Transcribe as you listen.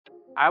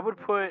I would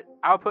put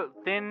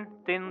thin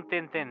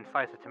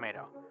slice of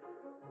tomato,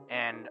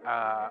 and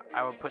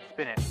I would put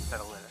spinach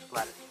instead of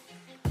lettuce.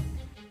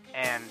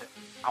 And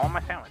I want my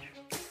sandwich.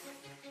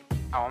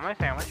 And I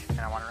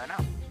want it right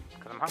now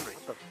because I'm hungry.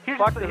 What the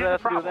fuck does that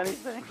have to do with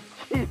anything?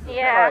 Jesus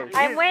Yeah, Christ.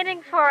 I'm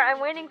waiting for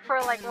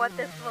like what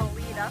this will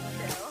lead up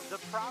to. The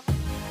problem.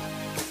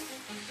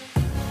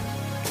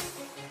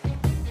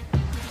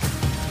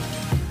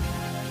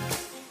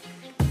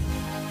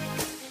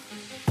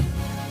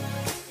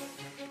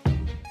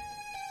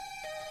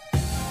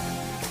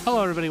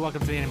 Hello, everybody.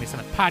 Welcome to the Anime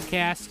Summit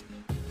Podcast,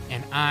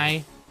 and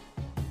I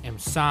am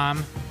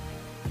Sam.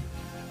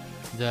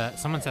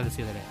 Someone said this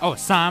the other day. Oh,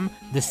 Sam,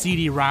 the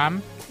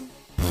CD-ROM.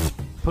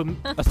 Put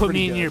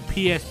me in your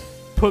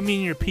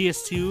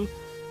PS2,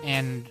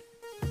 and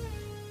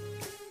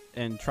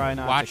try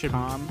not watch to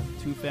calm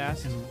too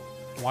fast. And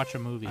watch a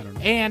movie. I don't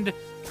know. And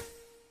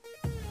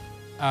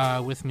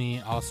with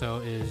me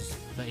also is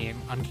the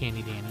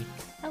Uncanny Danny.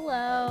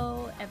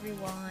 Hello,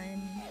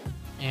 everyone.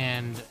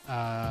 And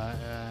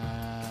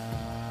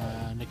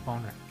Nick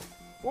Boner.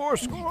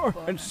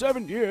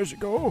 7 years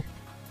ago,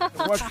 I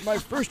watched my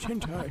first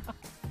hentai.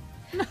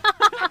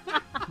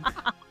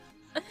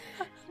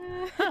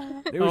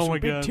 There was some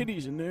big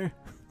titties in there.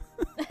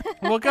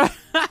 Welcome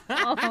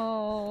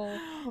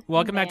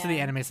Welcome back to the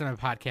Anime Summit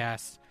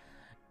Podcast.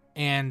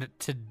 And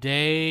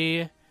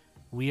today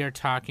we are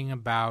talking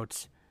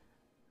about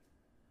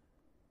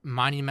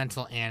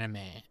monumental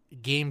anime,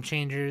 game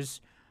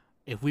changers.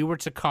 If we were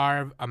to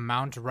carve a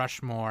Mount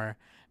Rushmore,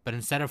 but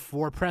instead of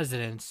 4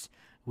 presidents,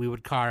 we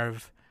would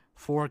carve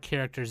 4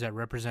 characters that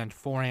represent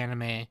 4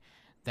 anime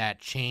that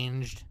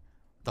changed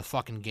the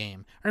fucking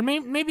game. Or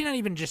maybe not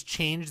even just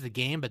changed the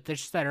game, but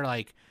just that are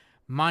like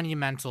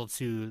monumental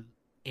to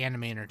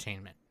anime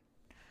entertainment.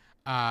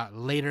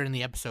 Later in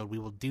the episode, we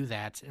will do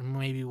that, and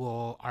maybe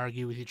we'll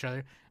argue with each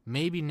other.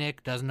 Maybe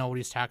Nick doesn't know what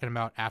he's talking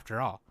about after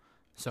all.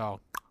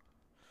 So,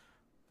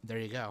 there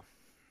you go.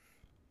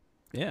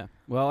 Yeah.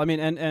 Well, I mean,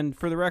 and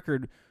for the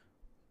record,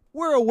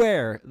 we're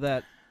aware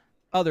that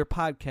other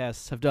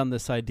podcasts have done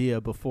this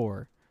idea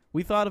before.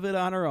 We thought of it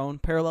on our own,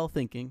 parallel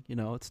thinking. You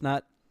know, it's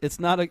not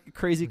a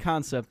crazy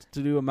concept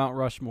to do a Mount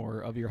Rushmore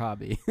of your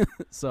hobby.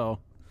 So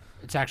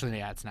It's actually,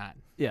 it's not.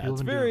 Yeah, People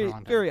it's have been doing it for a very,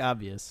 long time. very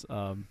obvious.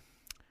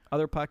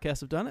 Other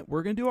podcasts have done it.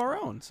 We're going to do our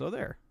own. So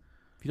there.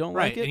 If you don't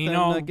like it, and you then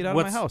know get out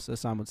of my house, as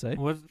some would say.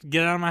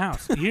 Get out of my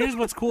house. Here's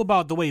what's cool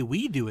about the way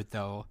we do it,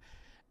 though,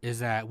 is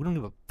that we don't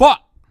give a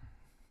fuck.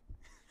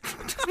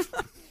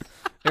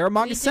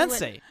 Aramanga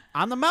Sensei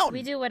on the mountain.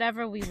 We do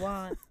whatever we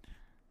want.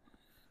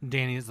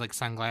 Danny's like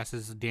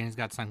sunglasses. Danny's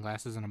got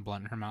sunglasses and a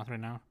blunt in her mouth right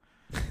now.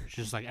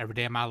 She's just like, every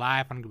day of my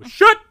life, I don't give a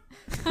shit.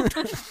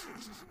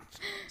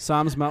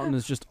 Sam's Mountain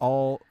is just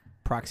all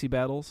proxy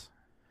battles.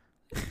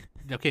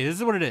 Okay, this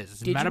is what it is.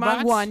 It's Digimon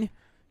Metabots, 1,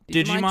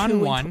 Digimon 2,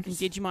 1, and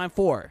Digimon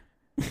 4.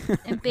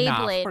 And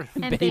Beyblade. Nah,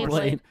 and Beyblade.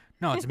 Beyblade.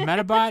 No, it's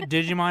Metabot,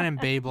 Digimon, and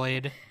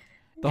Beyblade.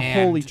 The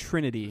And- Holy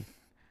Trinity.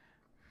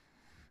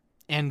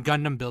 And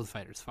Gundam Build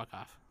Fighters. Fuck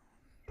off.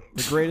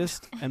 The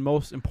greatest and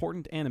most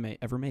important anime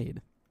ever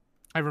made.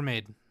 Ever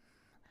made.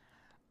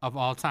 Of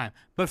all time.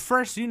 But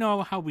first, you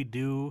know how we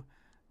do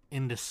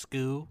in the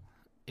SKU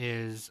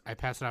is I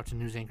pass it out to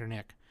news anchor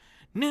Nick.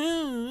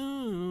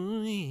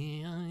 No,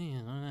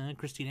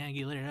 Christina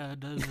Aguilera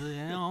does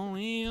it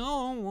only.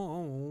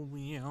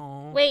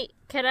 Wait,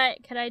 could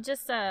I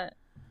just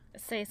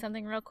say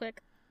something real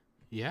quick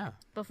Yeah.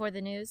 before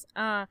the news?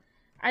 I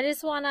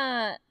just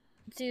wanna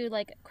do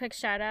like a quick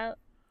shout out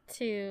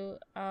to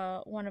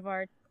one of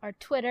our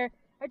Twitter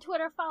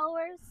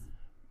followers.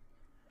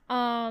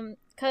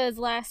 Cause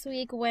last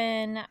week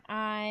when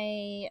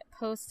I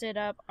posted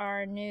up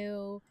our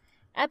new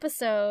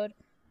episode,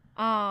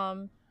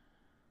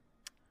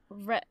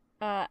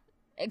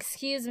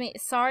 excuse me,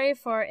 sorry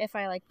for if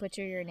I like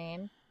butcher your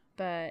name,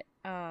 but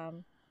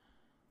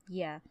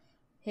yeah,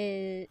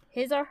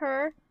 his or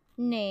her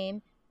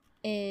name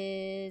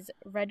is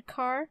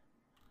Redcar,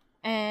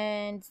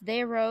 and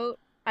they wrote,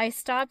 I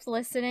stopped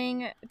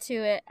listening to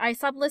it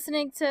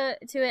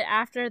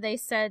after they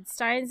said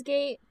Steins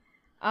Gate.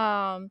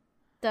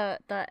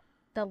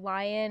 The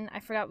lion, I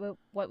forgot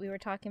what we were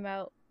talking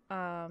about.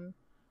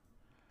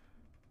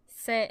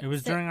 It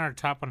was during our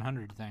top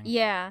 100 thing.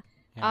 Yeah.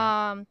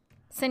 Yeah.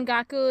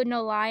 Sengaku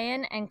no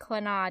Lion and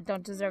Clannad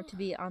don't deserve to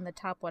be on the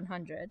top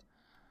 100.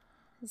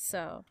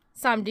 So,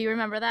 Sam, do you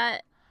remember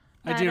that?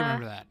 I do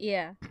remember that.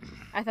 Yeah.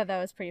 I thought that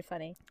was pretty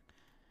funny.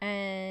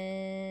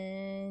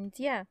 And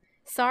yeah.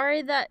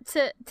 Sorry that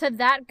to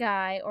that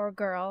guy or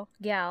gal,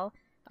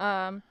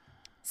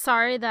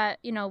 sorry that,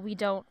 we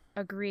don't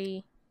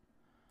agree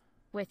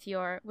with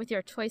your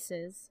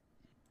choices.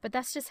 But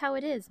that's just how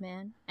it is,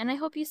 man. And I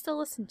hope you still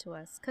listen to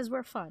us, because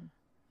we're fun.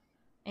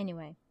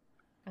 Anyway.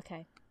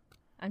 Okay.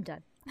 I'm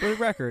done. For the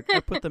record, I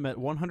put them at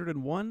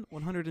 101,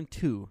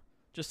 102,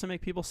 just to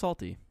make people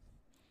salty.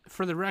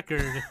 For the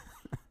record,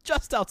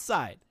 Just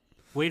outside.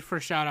 wait for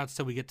shout outs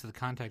till we get to the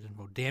contact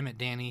info. Damn it,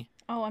 Danny.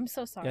 Oh, I'm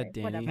so sorry.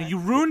 Danny. Whatever. You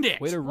ruined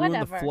it. Way to ruin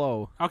Whatever. the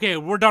flow. Okay,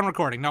 we're done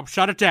recording. Nope,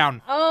 shut it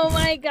down. Oh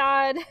my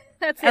God.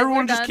 That's it.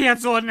 Everyone We're just done.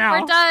 cancel it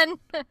now. We're done.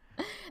 This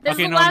Okay, is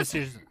the no, last.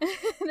 this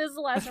This is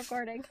the last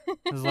recording.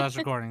 is the last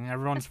recording.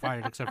 Everyone's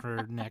fired except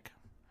for Nick.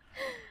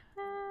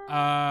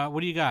 What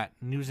do you got?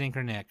 News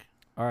anchor Nick.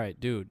 All right,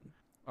 dude.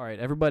 All right,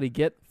 everybody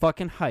get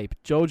fucking hype.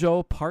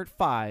 JoJo Part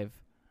 5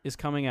 is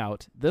coming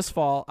out this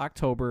fall,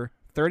 October,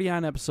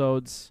 39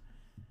 episodes.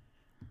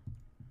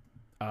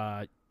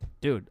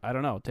 Dude, I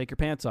don't know. Take your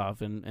pants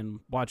off and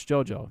watch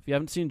JoJo. If you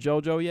haven't seen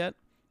JoJo yet,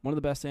 one of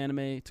the best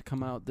anime to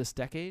come out this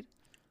decade.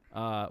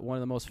 One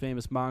of the most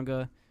famous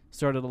manga.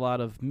 Started a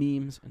lot of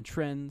memes and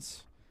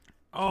trends.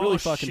 Oh, really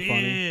fucking shit.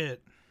 funny.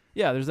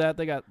 Yeah, there's that.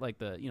 They got like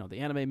the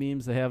anime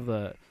memes. They have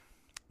the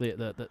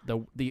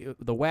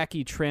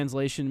wacky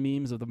translation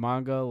memes of the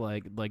manga,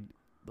 like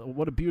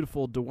what a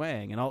beautiful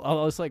Dwang and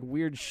all this like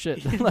weird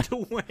shit. Like,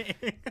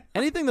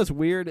 anything that's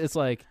weird, it's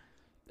like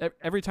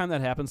every time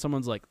that happens,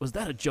 someone's like, "Was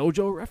that a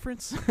JoJo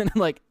reference?" And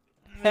like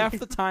half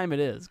the time it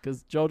is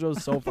because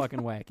JoJo's so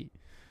fucking wacky.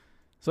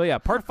 So yeah,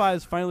 Part 5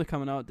 is finally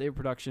coming out. Dave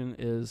Production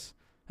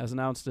has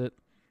announced it,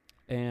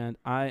 and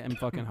I am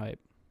fucking hype.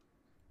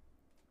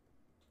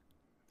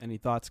 Any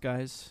thoughts,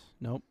 guys?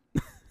 Nope.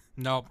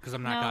 Nope, because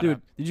I'm not No. caught Dude,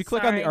 up. did you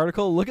click on the Sorry.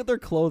 article? Look at their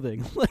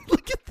clothing. Like,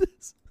 look at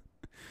this.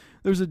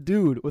 There's a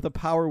dude with a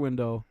power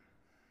window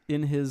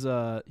in his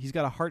he's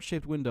got a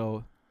heart-shaped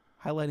window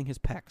highlighting his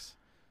pecs.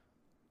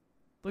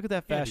 Look at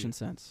that Yeah, fashion dude.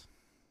 sense.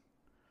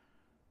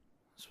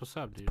 That's what's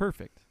up, dude.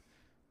 Perfect.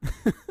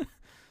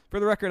 For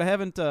the record, I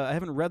haven't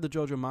read the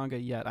JoJo manga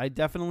yet. I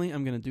definitely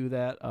am going to do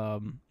that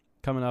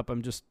coming up.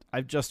 I've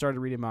just started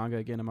reading manga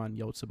again. I'm on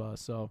Yotsuba,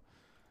 so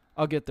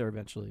I'll get there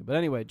eventually. But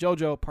anyway,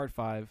 JoJo Part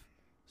 5.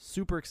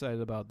 Super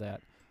excited about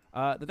that.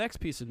 The next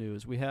piece of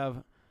news, we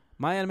have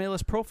My Anime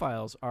List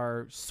profiles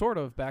are sort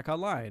of back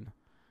online.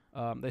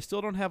 They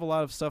still don't have a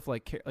lot of stuff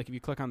like if you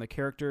click on the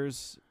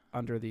characters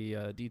under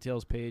the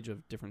details page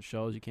of different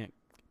shows,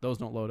 those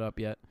don't load up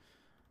yet.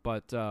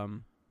 But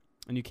and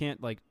you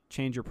can't like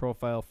change your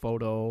profile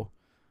photo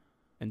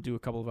and do a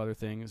couple of other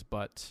things,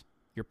 but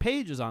your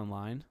page is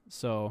online,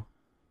 so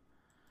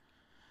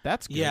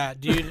that's good. Yeah,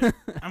 dude.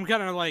 I'm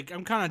kind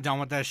of done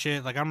with that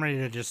shit. Like, I'm ready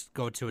to just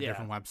go to a Yeah.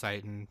 different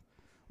website and.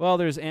 Well,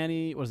 there's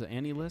Annie. What is it?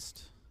 Annie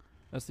List.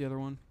 That's the other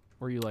one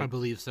where you I like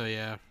believe so.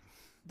 Yeah.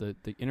 the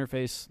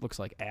interface looks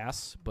like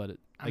ass, but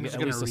I'm just at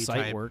gonna least the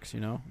site retype. works.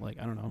 You know, like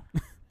I don't know.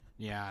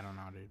 Yeah, I don't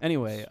know, dude.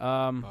 Anyway, It's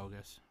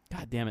bogus.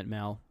 God damn it,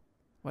 Mal.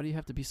 Why do you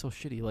have to be so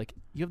shitty? Like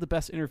you have the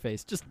best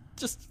interface.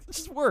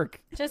 Just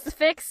work. Just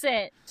fix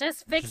it.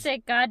 Just fix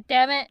it. God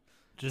damn it.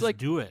 Just like-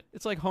 do it.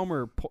 It's like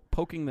Homer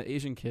poking the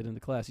Asian kid in the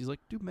class. He's like,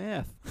 "Do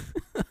math."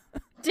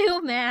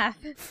 Do math.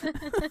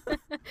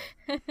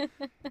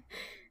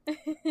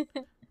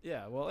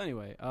 Yeah. Well,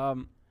 anyway,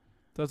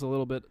 that's a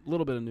little bit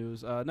of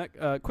news.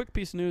 Quick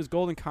piece of news: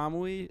 Golden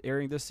Kamuy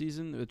airing this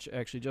season, which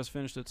actually just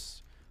finished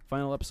its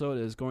final episode,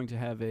 is going to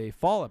have a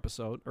fall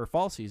episode or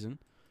fall season,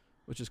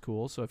 which is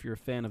cool. So if you're a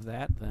fan of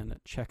that, then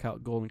check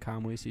out Golden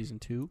Kamuy season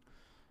 2.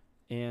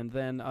 And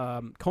then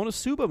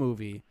Konosuba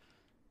movie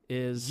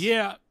has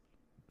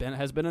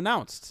been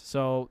announced.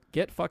 So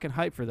get fucking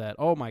hyped for that.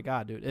 Oh my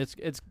god, dude. It's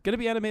going to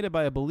be animated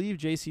by I believe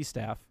JC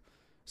Staff.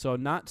 So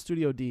not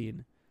Studio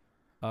Dean.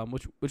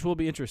 Which will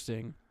be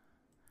interesting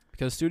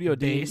because Studio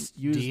Dean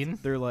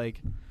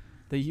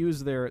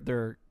used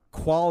their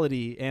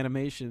quality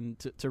animation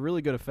to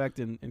really good effect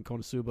in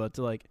Konosuba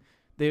to like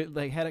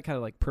they had it kind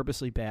of like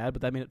purposely bad,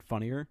 but that made it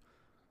funnier.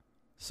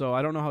 So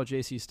I don't know how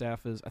JC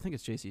Staff is. I think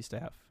it's JC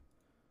Staff.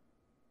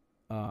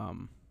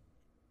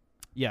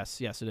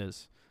 Yes, it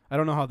is. I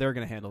don't know how they're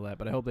going to handle that,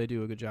 but I hope they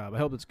do a good job. I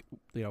hope it's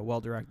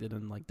well directed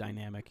and like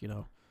dynamic.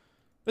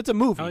 It's a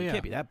movie. Oh, It yeah.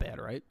 can't be that bad,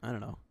 right? I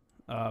don't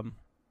know.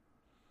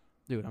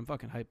 Dude, I'm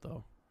fucking hyped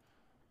though.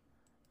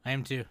 I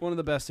am too. One of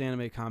the best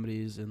anime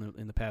comedies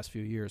in the past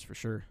few years for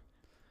sure.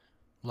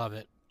 Love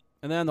it.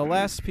 And then the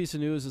last piece of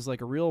news is like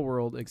a real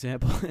world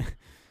example.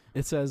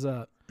 It says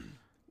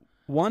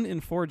 1 in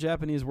 4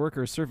 Japanese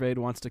workers surveyed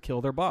wants to kill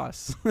their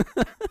boss.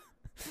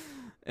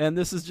 And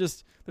this is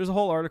just there's a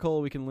whole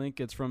article we can link.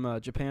 It's from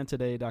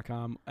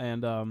japantoday.com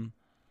and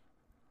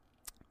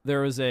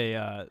there's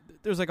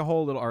like a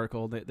whole little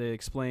article they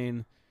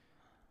explain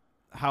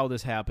how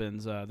this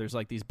happens. There's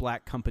like these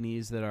black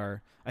companies that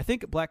are I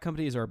think black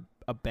companies are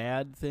a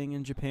bad thing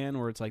in Japan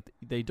where it's like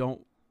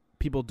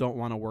people don't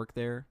want to work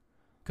there.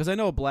 Because I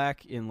know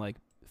black in like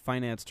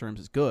finance terms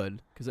is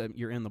good because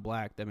you're in the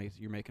black, that makes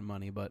you're making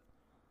money, but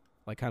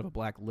like kind of a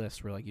black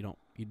list where like you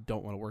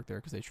don't want to work there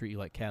because they treat you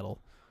like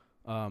cattle.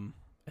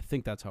 I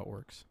think that's how it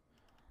works.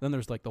 Then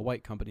there's like the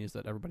white companies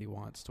that everybody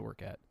wants to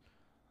work at.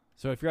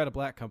 So if you're at a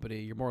black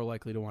company, you're more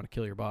likely to want to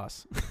kill your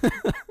boss.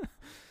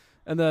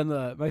 And then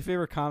my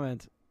favorite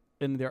comment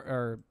in there,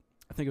 or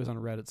I think it was on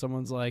Reddit.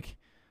 Someone's like,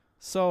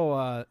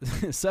 "So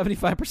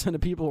 75%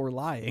 of people were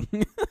lying."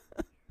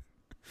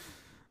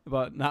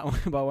 About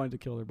wanting to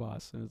kill their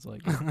boss, and it's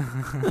like,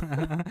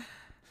 I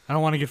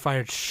don't want to get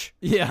fired. Shh.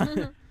 yeah,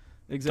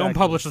 exactly. Don't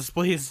publish this,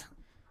 please.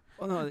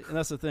 Well, no, and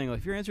that's the thing. Like,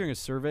 if you're answering a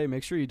survey,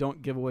 make sure you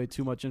don't give away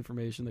too much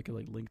information that could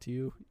like link to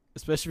you,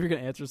 especially if you're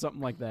gonna answer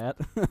something like that.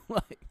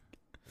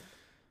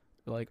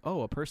 like,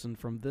 oh, a person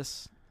from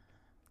this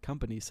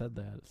company said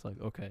that. It's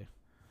like, okay,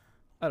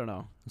 I don't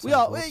know. We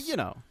all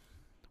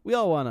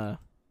want to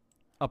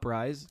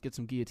uprise, get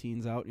some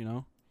guillotines out.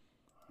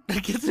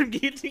 Get some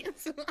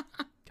guillotines.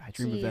 I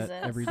dream of that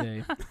every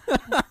day.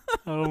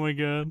 Oh my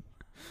god.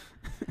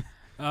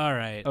 All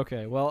right.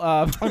 Okay.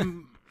 Well,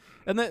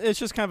 and it's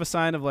just kind of a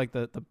sign of like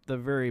the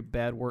very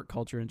bad work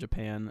culture in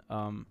Japan,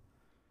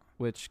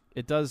 which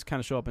it does kind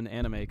of show up in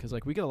anime because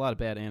like we get a lot of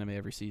bad anime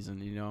every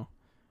season, and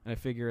I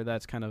figure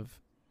that's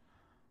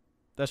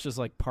just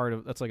like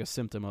that's like a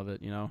symptom of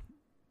it,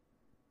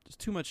 just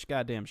too much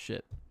goddamn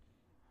shit,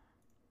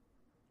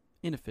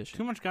 inefficient,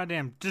 too much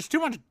goddamn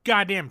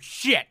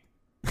shit.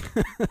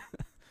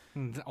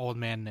 Old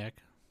man Nick.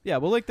 Yeah,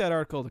 we'll link that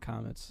article in the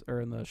comments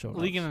or in the show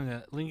notes.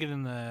 Link it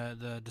in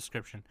the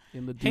description.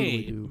 In the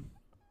doodly-doo.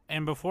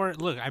 And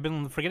I've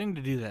been forgetting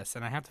to do this,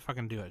 and I have to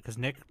fucking do it because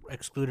Nick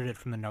excluded it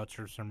from the notes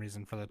for some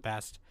reason for the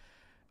past,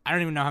 I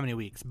don't even know how many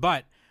weeks.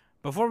 But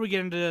before we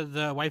get into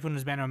the Waifu and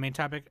Husbando main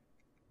topic,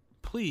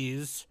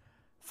 please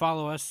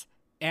follow us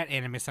at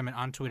Anime Summit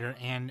on Twitter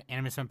and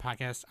Anime Summit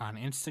Podcast on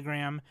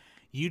Instagram,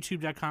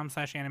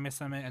 youtube.com/Anime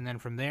Summit, and then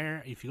from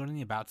there, if you go to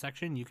the About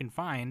section, you can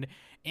find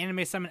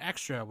Anime Summit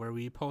Extra, where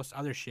we post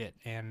other shit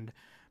and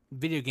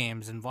video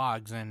games and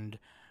vlogs and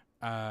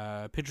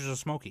pictures of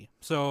Smokey.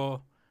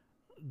 So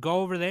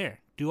go over there,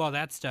 do all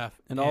that stuff,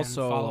 and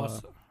also follow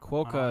us.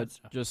 Quokka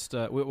just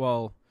I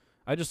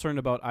just learned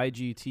about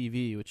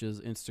IGTV, which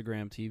is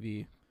Instagram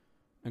TV,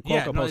 and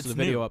Quokka posted a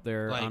video up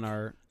there on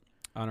our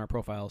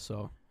profile,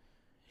 so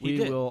we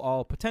will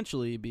all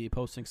potentially be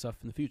posting stuff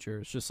in the future.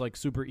 It's just like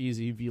super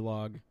easy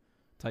vlog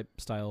type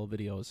style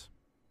videos.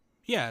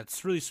 Yeah,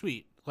 it's really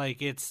sweet.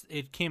 Like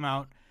it came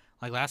out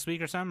like last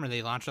week or something, or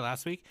they launched it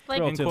last week.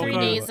 Like 3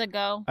 days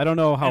ago. I don't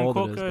know how old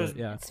it is, but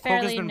yeah. It's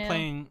fairly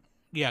new.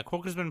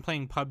 Quokka's been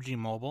playing PUBG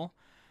Mobile,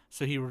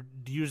 so he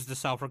used the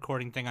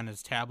self-recording thing on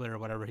his tablet or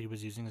whatever he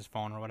was using, his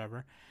phone or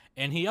whatever,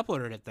 and he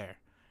uploaded it there.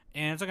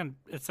 And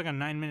it's like a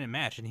 9-minute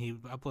match, and he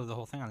uploaded the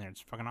whole thing on there.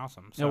 It's fucking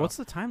awesome. So, yeah, what's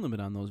the time limit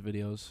on those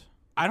videos?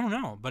 I don't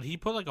know, but he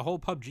put like a whole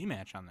PUBG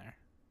match on there.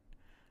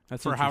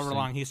 That's for however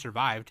long he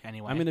survived.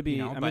 Anyway, I'm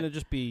gonna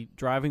just be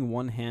driving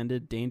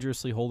one-handed,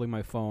 dangerously holding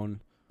my phone.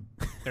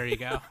 There you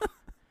go.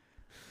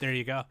 There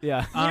you go.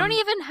 Yeah. You don't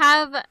even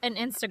have an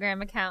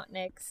Instagram account,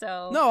 Nick,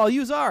 so... No, I'll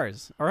use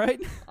ours, all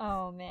right?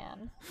 Oh,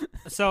 man.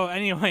 So,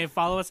 anyway,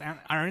 follow us.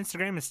 Our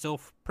Instagram is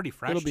still pretty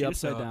fresh, It'll be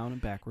upside down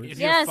and backwards. If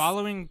you're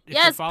following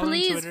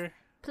Twitter...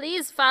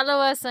 Please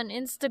follow us on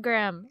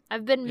Instagram.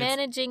 I've been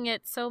managing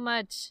it so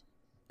much.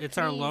 It's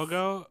our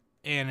logo,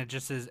 and it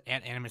just says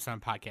at Anime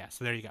Summit Podcast.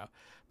 So, there you go.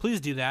 Please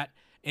do that.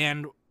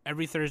 And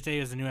every Thursday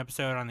is a new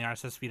episode on the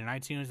RSS feed and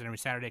iTunes, and every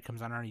Saturday it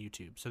comes on our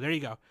YouTube. So, there you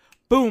go.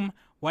 Boom!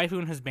 Waifu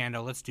and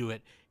Husbando, let's do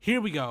it. Here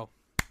we go.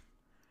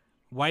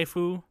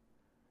 Waifu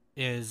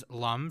is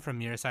Lum from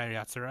Murasai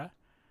Yatsura.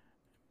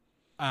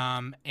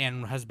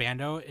 And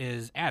Husbando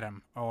is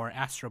Adam, or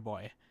Astro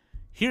Boy.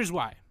 Here's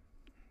why.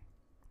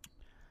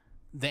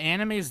 The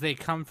animes they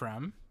come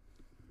from,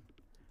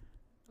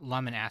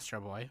 Lum and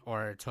Astro Boy,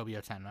 or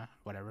Tobio Tenma,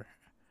 whatever,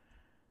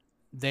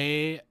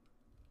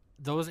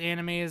 those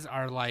animes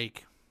are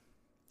like,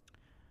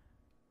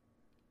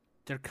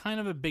 they're kind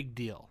of a big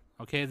deal.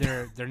 Okay,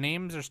 their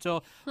names are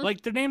still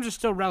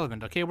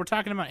relevant. Okay, we're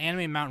talking about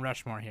anime Mount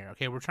Rushmore here.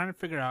 Okay, we're trying to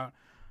figure out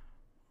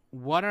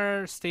what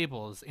are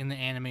staples in the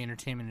anime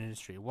entertainment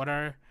industry. What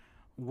are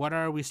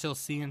we still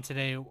seeing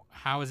today?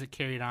 How is it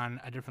carried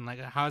on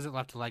how is it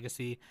left a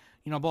legacy?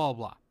 Blah blah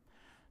blah.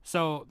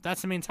 So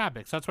that's the main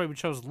topic. So that's why we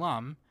chose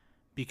Lum,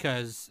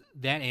 because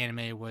that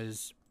anime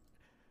was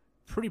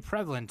pretty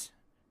prevalent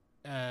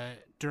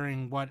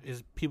during what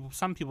is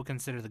some people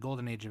consider the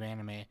golden age of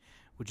anime,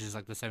 which is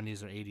like the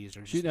 70s or 80s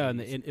or just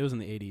it was in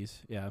the 80s,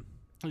 yeah.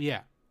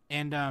 Yeah.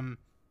 And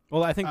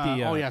well, I think the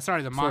manga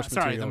started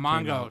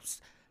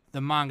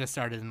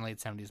in the late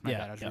 70s. My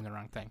bad, I was reading the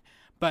wrong thing.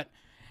 But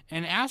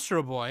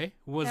Astro Boy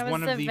was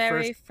one of the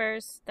very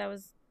first. That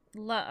was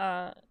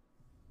the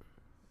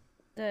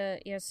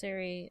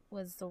Yasuri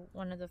was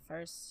one of the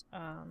first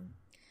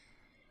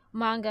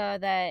manga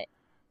that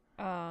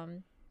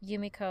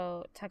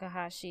Yumiko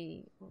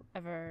Takahashi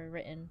ever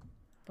written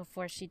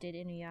before she did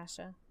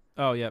Inuyasha.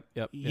 Oh, yep.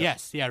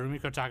 Yes, yeah,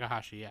 Rumiko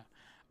Takahashi, yeah.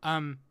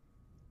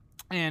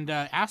 And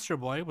Astro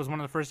Boy was one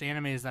of the first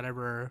animes that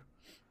ever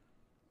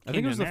I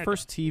think it was the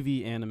first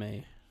TV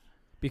anime.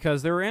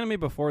 Because there were anime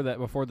before that,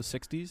 before the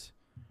 60s,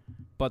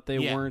 but they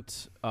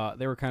weren't,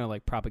 they were kind of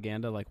like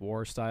propaganda, like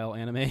war-style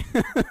anime.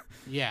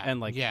 Yeah. And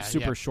like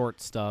super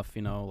short stuff,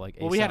 like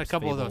Well, we had a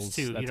couple fables, of those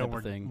too, that type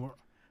of thing.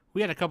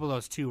 We had a couple of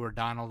those too where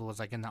Donald was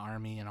like in the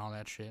army and all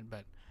that shit,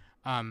 but...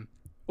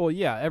 Well,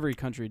 yeah, every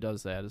country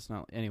does that. It's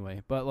not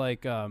anyway, but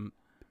like anime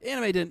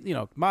didn't,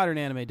 modern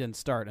anime didn't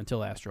start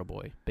until Astro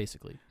Boy,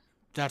 basically.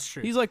 That's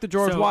true. He's like the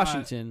George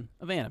Washington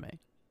of anime.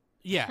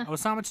 Yeah,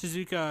 Osamu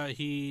Tezuka,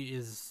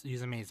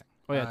 he's amazing.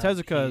 Oh yeah,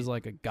 Tezuka is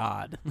like a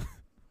god.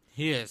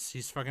 He is.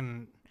 He's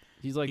fucking.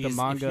 He's like the He's- if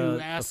manga, you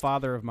the ask-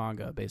 father of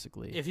manga,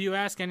 basically. If you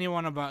ask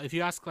anyone about, if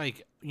you ask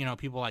like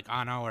people like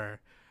Ano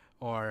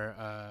or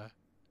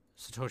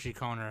Satoshi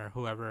Kon or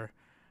whoever,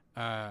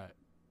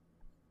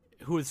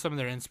 who some of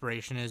their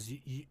inspiration is,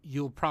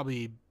 you'll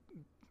probably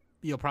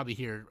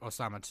hear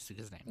Osamu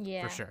Tezuka's name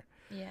Yeah. for sure.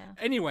 Yeah.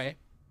 Anyway,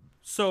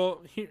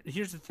 so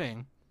here's the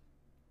thing.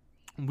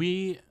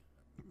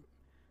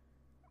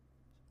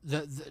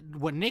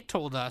 What Nick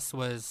told us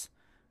was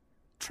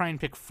try and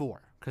pick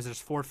 4 because there's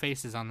 4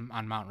 faces on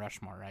Mount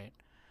Rushmore, right?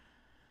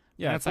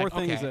 Yeah, And it's 4 like,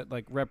 things okay. that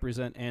like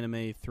represent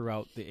anime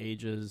throughout the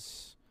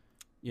ages.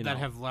 That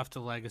have left a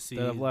legacy.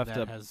 that have left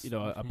that a has,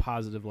 a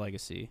positive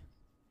legacy.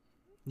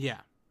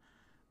 Yeah.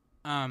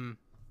 And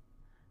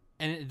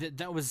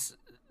that was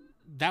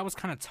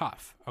kind of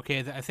tough. Okay,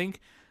 I think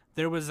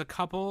there was a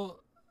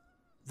couple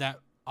that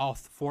all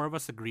 4 of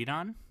us agreed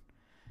on,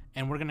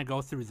 and we're gonna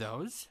go through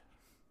those,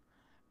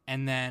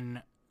 and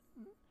then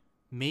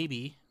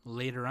maybe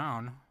later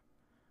on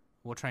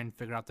we'll try and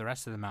figure out the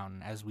rest of the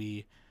mountain as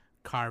we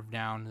carve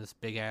down this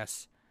big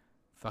ass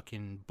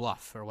fucking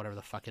bluff or whatever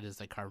the fuck it is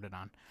they carved it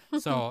on.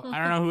 So I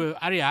don't know who.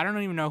 I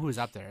don't even know who's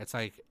up there. It's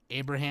like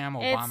Abraham,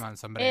 Obama, and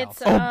somebody else.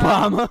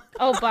 Obama.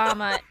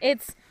 Obama.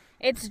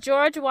 It's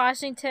George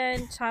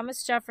Washington,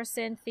 Thomas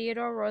Jefferson,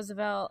 Theodore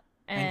Roosevelt,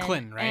 And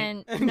Clinton,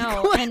 right?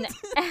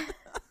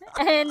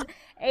 And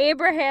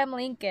Abraham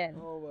Lincoln.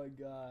 Oh my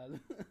god.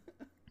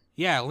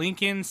 Yeah,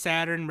 Lincoln,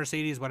 Saturn,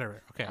 Mercedes,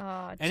 whatever. Okay.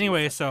 Oh,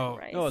 Anyway, Jesus so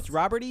Christ. No, it's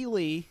Robert E.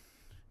 Lee,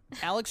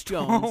 Alex oh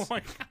Jones, my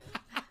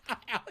god,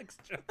 Alex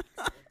Jones.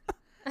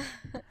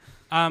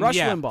 Rush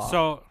yeah, Limbaugh.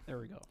 So There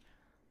we go.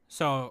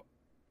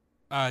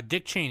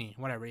 Dick Cheney,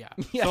 whatever. Yeah.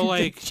 Yeah, So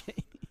like, Dick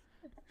Cheney.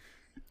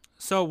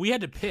 so we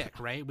had to pick,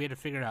 right? We had to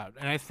figure it out,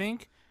 and I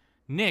think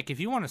Nick, if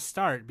you want to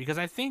start, because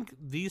I think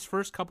these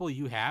first couple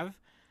you have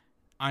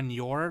on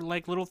your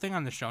like little thing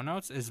on the show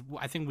notes is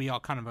I think we all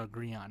kind of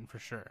agree on for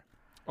sure.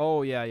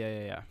 Oh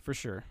yeah, for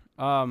sure.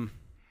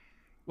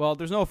 Well,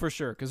 there's no for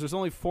sure because there's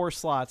only 4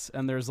 slots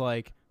and there's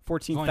like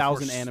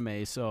 14,000 s-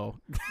 anime. So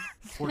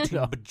 14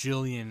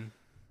 bajillion.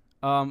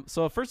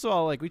 So first of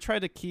all, like we tried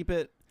to keep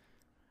it.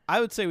 I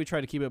would say we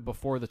tried to keep it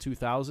before the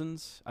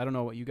 2000s. I don't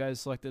know what you guys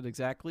selected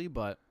exactly,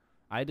 but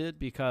I did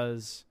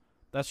because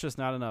that's just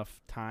not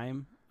enough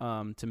time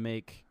to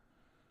make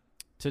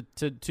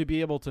to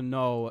be able to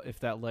know if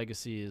that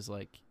legacy is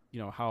like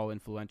how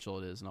influential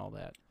it is and all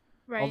that.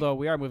 Right. Although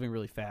we are moving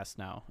really fast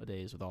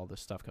nowadays with all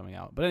this stuff coming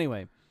out. But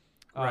anyway,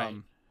 Right.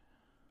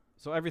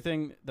 So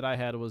everything that I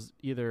had was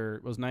either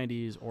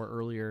 90s or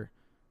earlier,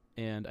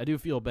 and I do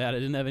feel bad I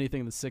didn't have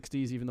anything in the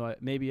 60s, even though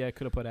maybe I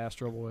could have put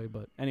Astro Boy.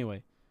 But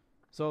anyway,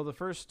 so the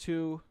first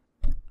 2.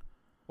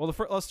 Well,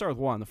 let's start with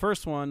 1. The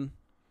first one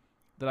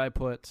that I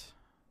put,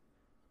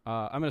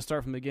 I'm going to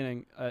start from the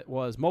beginning.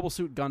 Was Mobile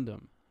Suit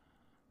Gundam,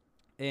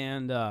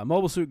 and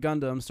Mobile Suit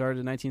Gundam started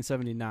in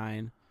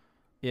 1979.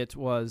 It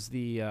was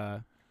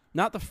the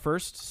not the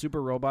first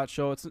super robot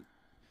show.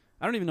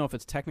 I don't even know if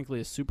it's technically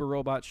a super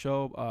robot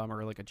show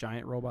or like a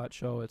giant robot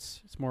show.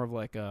 It's more of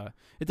like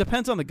it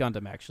depends on the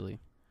Gundam actually.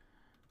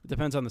 It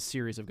depends on the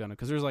series of Gundam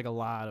because there's like a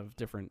lot of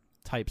different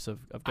types of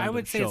Gundam I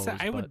would say shows.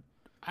 I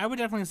would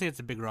definitely say it's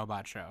a big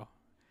robot show,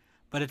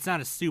 but it's not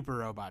a super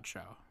robot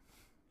show.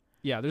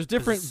 Yeah, there's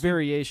different it's-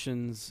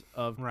 variations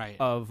of Right.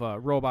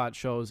 robot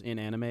shows in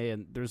anime,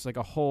 and there's like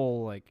a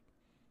whole like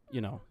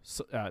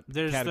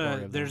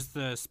category of There's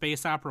the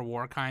space opera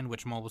war kind,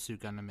 which Mobile Suit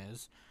Gundam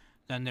is.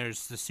 Then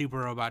there's the super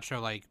robot show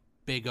like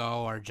Big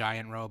O or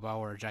Giant Robo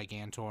or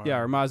Gigantor.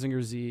 or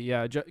Mazinger Z.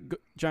 Yeah,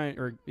 giant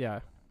or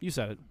you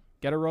said it.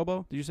 Get a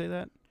Robo? Did you say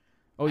that?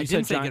 Oh, you I said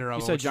didn't say giant. Get a Robo,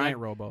 You said which is Giant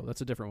like- Robo.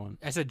 That's a different one.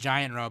 I said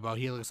Giant Robo.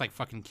 He looks like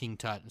fucking King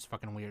Tut. It's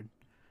fucking weird.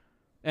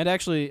 And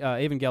actually,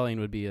 Evangelion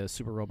would be a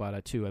super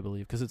robot too, I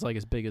believe, because it's like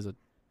as big as a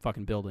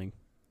fucking building.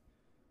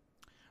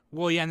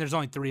 Well, yeah, and there's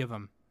only 3 of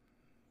them.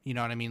 You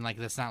know what I mean? Like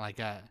that's not like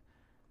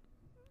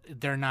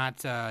they're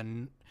not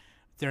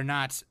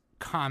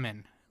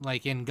common.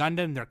 Like in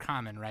Gundam, they're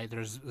common, right?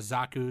 There's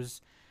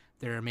Zaku's.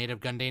 They're made of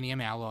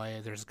Gundanium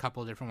alloy. There's a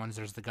couple of different ones.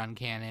 There's the gun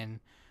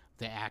cannon,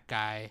 the Act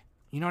guy.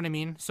 You know what I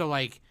mean? So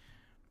like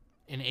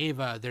in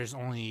Ava, there's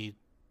only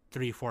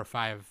 3, 4,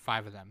 5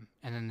 of them,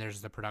 and then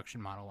there's the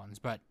production model ones.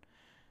 But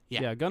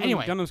yeah, Gundam,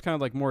 anyway, Gundam's kind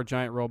of like more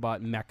giant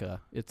robot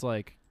mecha. It's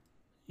like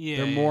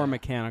they're more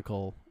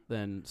mechanical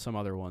than some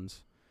other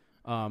ones.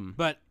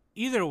 But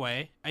either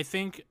way, I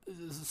think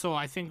so.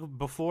 I think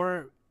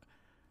before,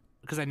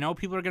 because I know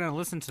people are going to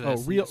listen to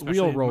this. real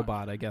especially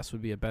robot, I guess,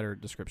 would be a better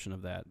description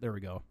of that. There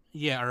we go.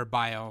 Yeah, or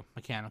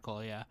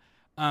biomechanical. Yeah.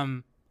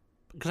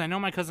 Because I know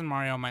my cousin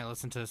Mario might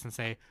listen to this and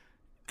say,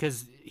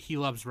 because he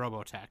loves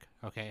Robotech.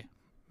 Okay,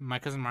 my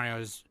cousin Mario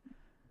is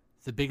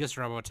the biggest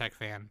Robotech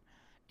fan,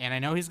 and I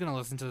know he's going to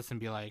listen to this and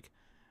be like,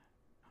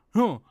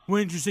 "Huh? Why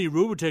didn't you say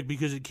Robotech?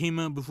 Because it came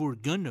out before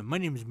Gundam. My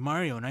name is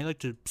Mario, and I like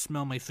to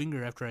smell my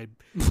finger after I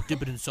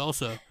dip it in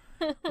salsa."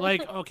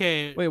 Like,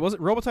 okay, Wait, was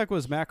it Robotech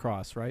was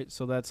Macross, right?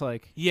 So that's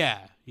like yeah.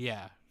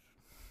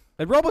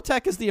 and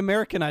Robotech is the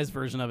Americanized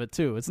version of it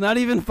too. It's not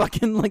even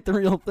fucking like the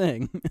real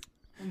thing.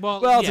 Well,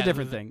 Well, it's yeah, a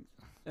different thing.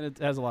 And it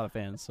has a lot of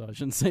fans, so I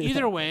shouldn't say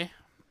Either that. way,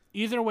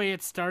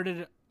 it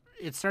started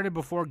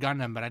before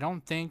Gundam, but I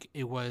don't think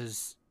it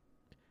was.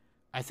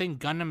 I think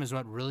Gundam is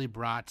what really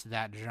brought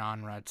that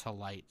genre to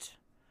light.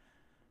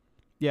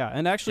 Yeah,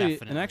 and actually,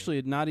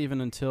 Definitely. not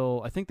even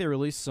until I think they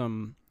released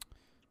some,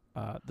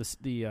 what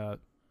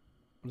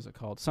is it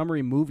called?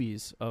 Summary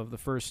movies of the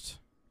first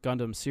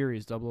Gundam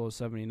series,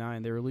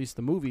 0079. They released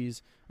the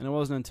movies, and it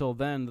wasn't until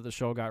then that the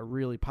show got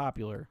really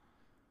popular,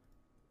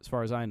 as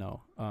far as I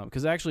know.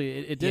 Because actually,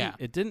 it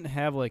didn't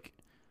have like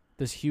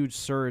this huge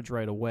surge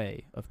right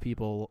away of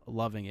people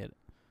loving it,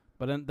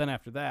 but then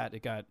after that,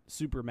 it got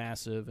super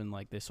massive, and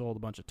like they sold a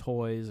bunch of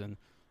toys and a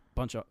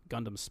bunch of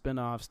Gundam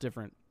spin-offs,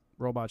 different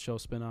robot show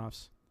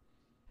spin-offs.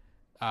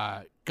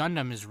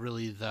 Gundam is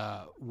really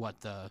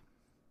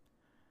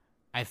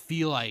I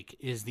feel like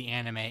is the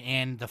anime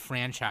and the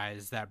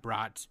franchise that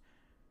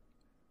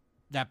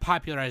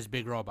popularized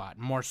Big Robot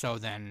more so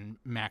than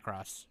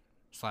Macross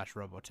 /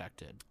 Robotech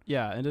did.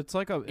 Yeah, and it's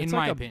like a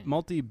opinion.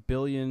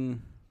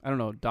 multi-billion, I don't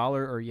know,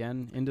 dollar or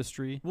yen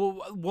industry. Well,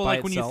 by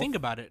like when you itself, think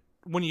about it,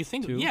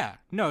 too. yeah,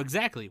 no,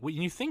 exactly. When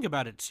you think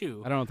about it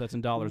too, I don't know if that's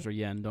in dollars or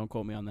yen. Don't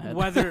quote me on that.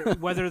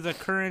 whether the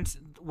current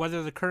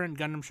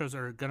Gundam shows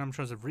or Gundam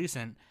shows of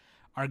recent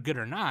are good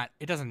or not,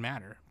 it doesn't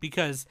matter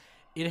because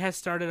it has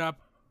started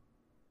up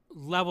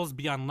levels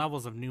beyond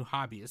levels of new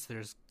hobbies.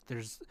 There's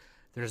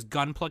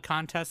gunpla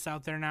contests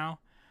out there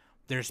now.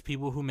 There's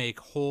people who make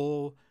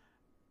whole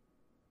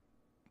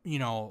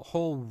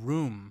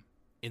room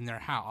in their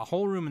house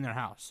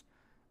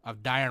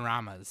of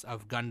dioramas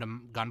of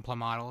gunpla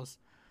models.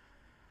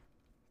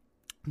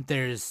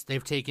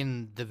 They've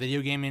taken the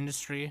video game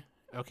industry,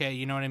 okay,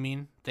 you know what I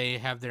mean? They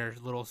have their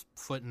little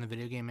foot in the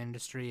video game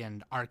industry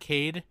and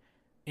arcade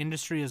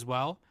industry as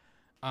well.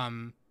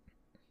 I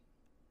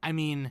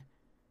mean,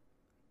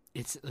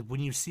 it's when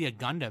you see a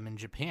Gundam in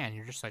Japan,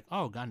 you're just like,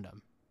 oh,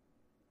 Gundam.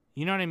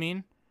 You know what I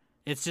mean?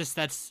 It's just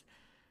that's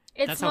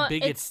how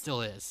big it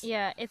still is.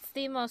 Yeah, it's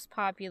the most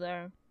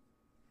popular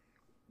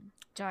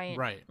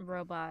giant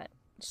robot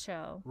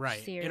show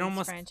series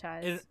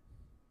franchise.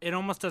 It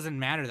almost doesn't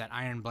matter that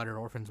Iron Blooded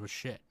Orphans was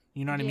shit.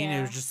 You know what I mean?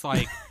 It was just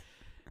like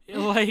it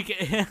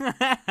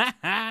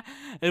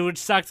which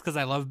sucks because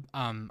I love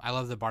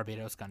the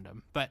Barbados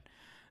Gundam, but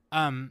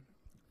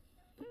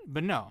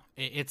no,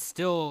 it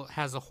still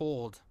has a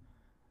hold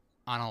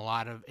on a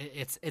lot of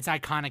it's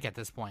iconic at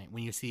this point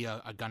when you see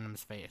a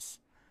Gundam's face,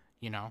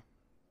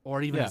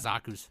 or even a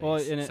Zaku's face. Well,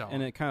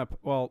 and it kind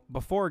of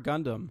before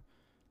Gundam,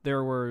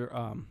 there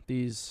were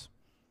these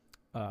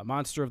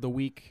Monster of the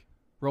Week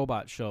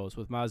robot shows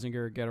with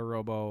Mazinger, Getter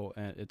Robo,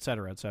 and et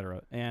cetera,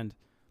 and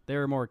they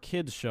were more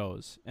kids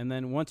shows. And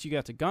then once you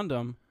got to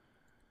Gundam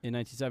in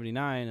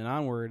 1979 and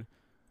onward,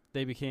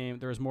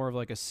 there was more of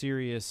like a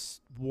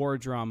serious war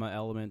drama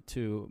element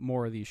to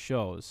more of these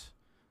shows.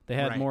 They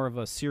had more of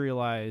a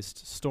serialized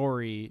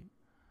story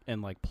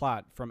and like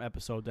plot from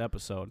episode to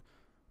episode.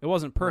 It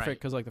wasn't perfect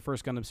because like the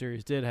first Gundam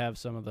series did have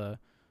some of the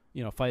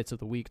fights of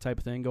the week type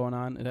of thing going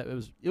on.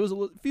 It was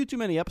a few too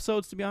many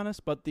episodes, to be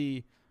honest, but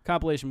the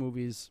compilation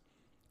movies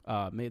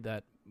made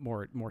that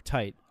more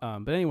tight.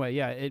 But anyway,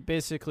 yeah, it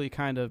basically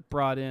kind of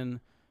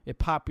it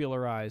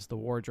popularized the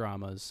war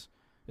dramas,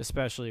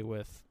 especially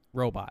with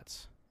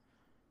robots.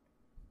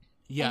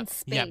 Yeah,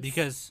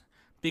 because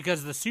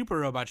the Super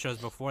Robot shows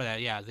before that,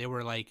 they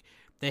were like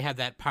they had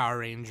that Power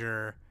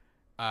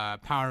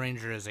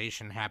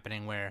Rangerization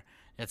happening where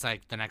it's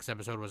like the next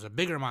episode was a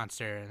bigger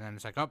monster, and then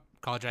it's like, oh,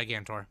 call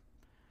Gigantor.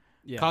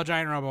 Yeah. Call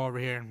Giant Robo over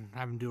here and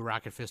have him do a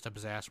rocket fist up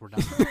his ass. We're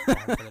done for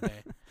the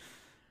day.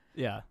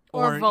 Yeah.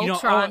 Or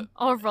Voltron.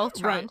 Or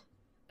Voltron.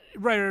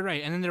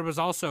 Right. And then there was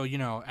also,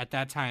 at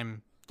that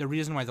time, the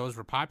reason why those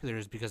were popular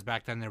is because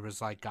back then there was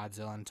like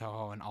Godzilla and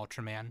Toho and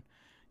Ultraman,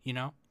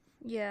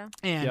 Yeah.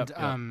 And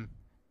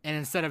and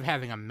instead of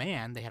having a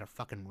man, they had a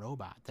fucking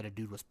robot that a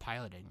dude was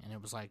piloting, and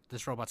it was like,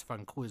 this robot's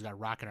fucking cool. He's got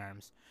rocket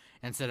arms.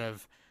 Instead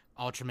of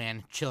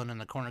Ultraman chilling in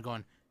the corner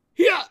going,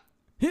 yeah.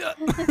 The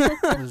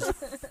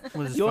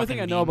only thing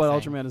I know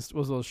about Ultraman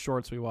was those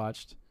shorts we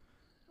watched.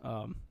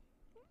 The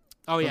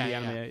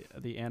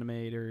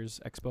Animators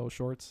Expo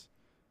shorts.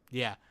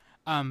 Yeah.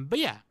 But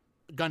yeah,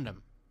 Gundam,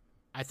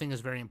 I think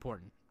is very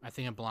important. I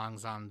think it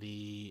belongs on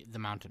the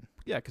mountain.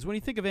 Yeah, because when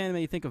you think of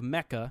anime, you think of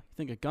mecha, you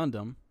think of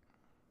Gundam.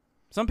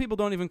 Some people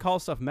don't even call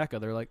stuff mecha.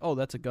 They're like, oh,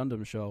 that's a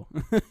Gundam show,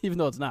 even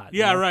though it's not.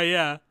 Yeah, right,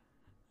 yeah.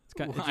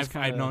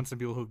 I've known some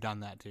people who've done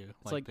that too.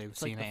 Like they've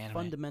seen the anime.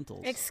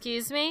 Fundamentals.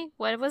 Excuse me?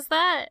 What was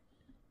that?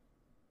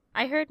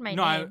 I heard my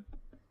name.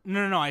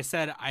 No. I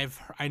said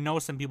I know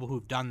some people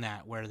who've done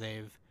that where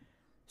they've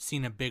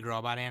seen a big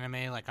robot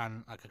anime like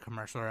on like a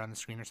commercial or on the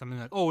screen or something,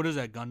 like, oh, what is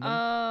that, Gundam?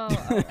 Oh.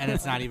 And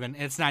it's not even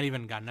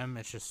Gundam.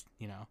 It's just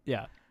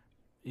Yeah.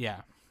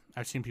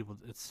 I've seen people.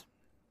 It's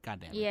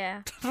goddamn.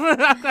 Yeah.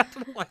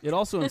 It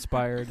also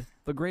inspired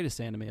the greatest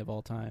anime of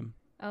all time.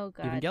 Oh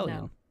God. Evangelion.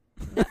 No.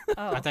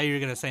 I thought you were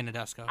gonna say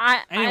Nadesco.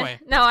 Anyway.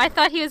 I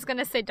thought he was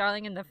gonna say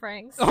Darling in the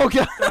Franxx. Oh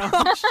God!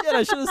 Oh, shit!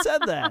 I should have said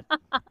that.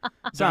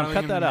 Son,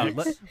 cut that out.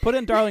 Put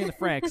in Darling in the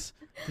Franxx.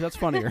 That's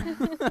funnier.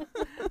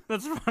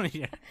 That's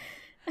funnier.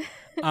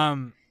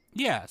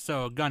 Yeah,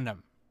 so Gundam.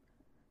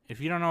 If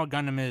you don't know what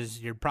Gundam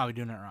is, you're probably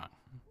doing it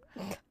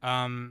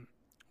wrong.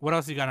 What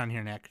else you got on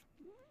here, Nick?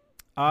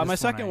 My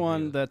second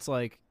one that's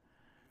like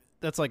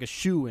a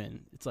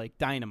shoe-in. It's like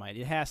dynamite.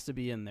 It has to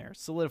be in there,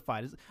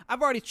 solidified.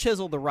 I've already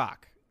chiseled the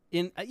Rock.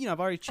 I've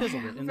already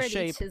chiseled it in the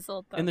shape.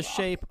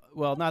 Shape.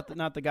 Well,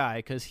 not the guy,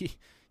 because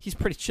he's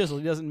pretty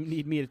chiseled. He doesn't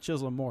need me to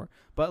chisel him more.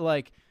 But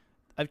like,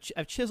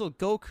 I've chiseled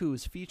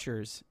Goku's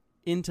features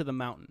into the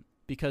mountain,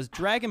 because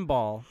Dragon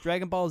Ball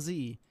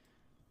Z,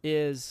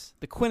 is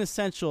the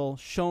quintessential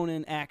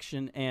shonen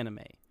action anime,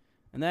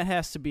 and that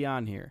has to be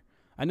on here.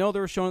 I know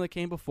there was shonen that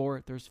came before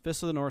it. There's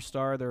Fist of the North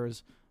Star. There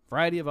was a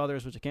variety of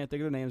others, which I can't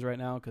think of their names right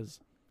now,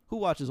 because who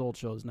watches old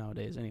shows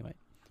nowadays anyway?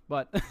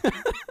 But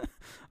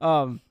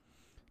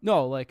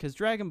no, like, because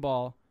Dragon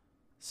Ball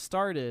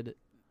started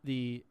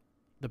the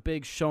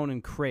big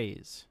shonen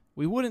craze.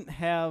 We wouldn't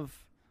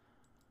have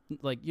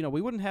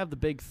the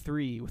big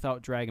three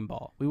without Dragon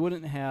Ball. We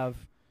wouldn't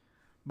have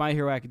My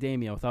Hero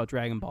Academia without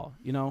Dragon Ball.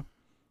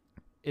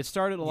 It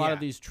started a lot of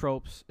these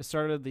tropes. It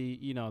started the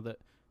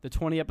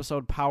 20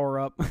 episode power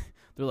up.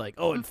 They're like,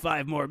 oh, in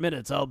 5 more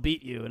minutes I'll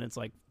beat you, and it's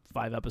like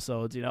 5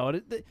 episodes.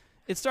 And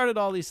it started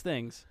all these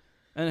things,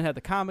 and it had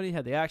the comedy,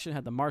 had the action,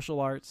 had the martial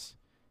arts.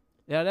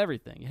 It had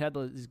everything. It had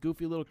these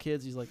goofy little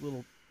kids, these like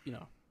little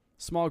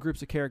small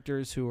groups of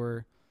characters who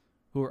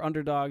were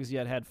underdogs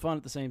yet had fun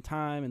at the same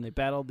time, and they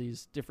battled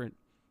these different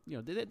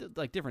they did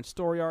like different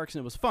story arcs, and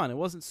it was fun. It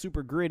wasn't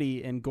super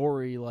gritty and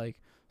gory like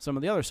some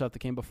of the other stuff that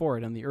came before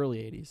it in the early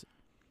 80s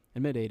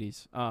and mid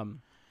 80s.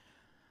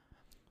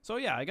 So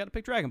yeah, I got to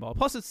pick Dragon Ball.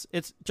 Plus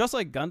it's just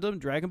like Gundam.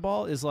 Dragon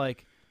Ball is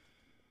like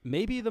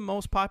maybe the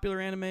most popular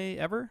anime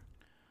ever.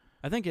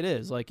 I think it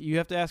is. Like, you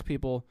have to ask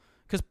people,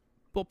 because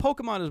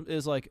Pokemon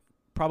is like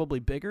probably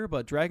bigger,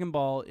 but Dragon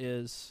Ball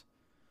is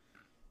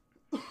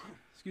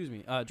excuse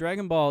me.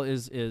 Dragon Ball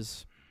is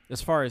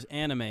as far as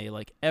anime,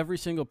 like every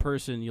single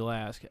person you'll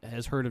ask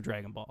has heard of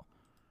Dragon Ball.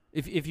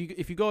 If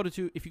you go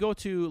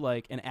to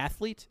like an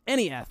athlete,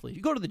 any athlete,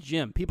 you go to the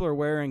gym, people are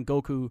wearing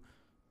Goku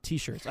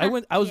T-shirts. I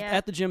was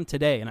at the gym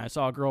today and I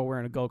saw a girl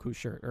wearing a Goku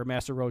shirt or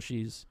Master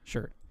Roshi's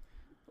shirt.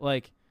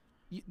 Like,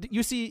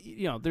 you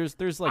see,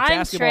 there's like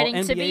basketball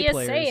NBA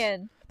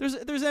players. There's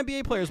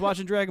NBA players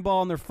watching Dragon Ball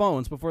on their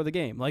phones before the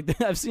game.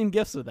 Like, I've seen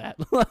gifs of that.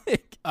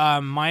 Like,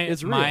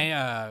 it's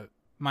real.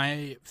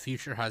 My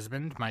future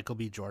husband, Michael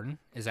B. Jordan,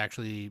 is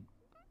actually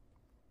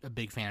a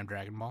big fan of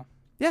Dragon Ball.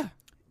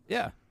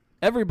 Yeah.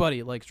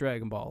 Everybody likes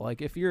Dragon Ball.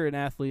 Like, if you're an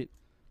athlete,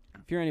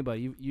 if you're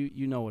anybody,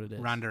 you know what it is.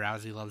 Ronda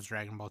Rousey loves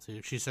Dragon Ball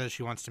too. She says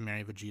she wants to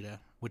marry Vegeta,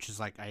 which is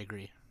like, I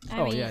agree.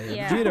 I mean,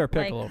 yeah. Vegeta or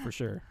Piccolo for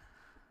sure.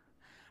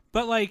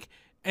 But like,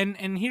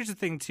 and here's the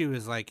thing too,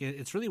 is like,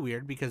 it's really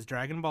weird because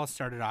Dragon Ball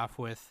started off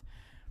with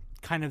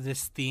kind of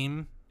this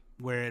theme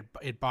where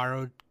it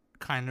borrowed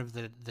kind of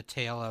the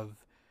tale of,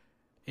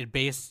 it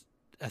based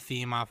a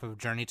theme off of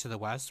Journey to the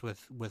West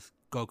with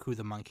Goku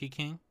the Monkey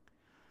King.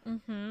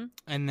 Mm-hmm.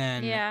 And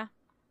then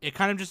it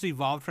kind of just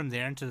evolved from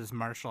there into this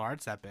martial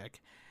arts epic.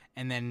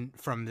 And then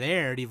from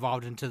there, it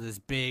evolved into this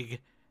big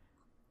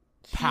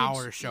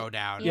power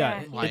showdown.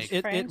 Yeah, like,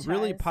 it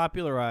really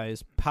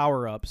popularized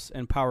power-ups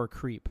and power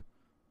creep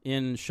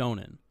in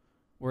shonen,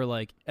 where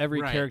like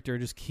every character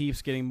just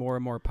keeps getting more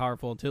and more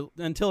powerful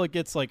until it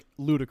gets like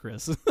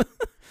ludicrous.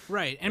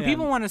 Right, and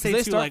people want to say they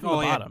too, start like, from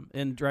the bottom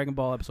in Dragon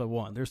Ball Episode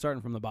 1. They're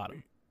starting from the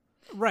bottom.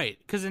 Right,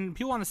 because then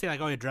people want to say like,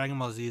 oh yeah, Dragon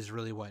Ball Z is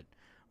really what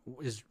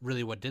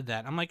did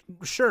that. I'm like,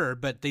 sure,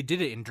 but they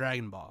did it in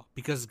Dragon Ball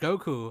because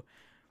Goku.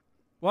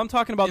 Well, I'm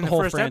talking about the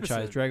whole franchise,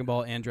 episode. Dragon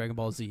Ball and Dragon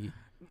Ball Z.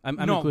 I'm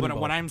no, but both.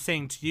 what I'm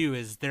saying to you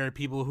is there are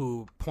people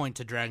who point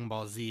to Dragon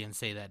Ball Z and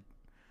say that,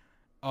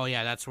 oh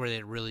yeah, that's where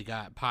it really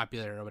got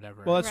popular or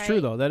whatever. Well, that's true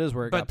though. That is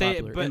where it got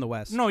popular in the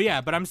West. No, yeah,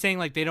 but I'm saying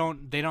like they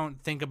don't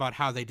think about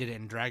how they did it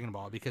in Dragon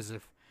Ball, because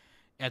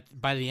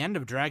by the end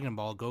of Dragon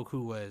Ball,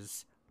 Goku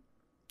was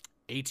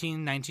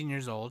 18, 19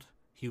 years old.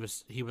 He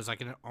was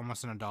like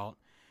almost an adult.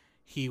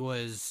 He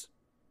was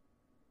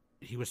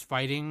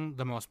fighting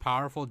the most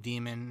powerful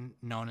demon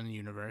known in the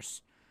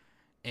universe,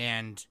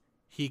 and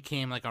he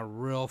came like a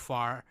real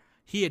far.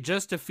 He had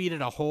just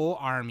defeated a whole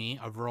army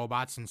of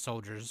robots and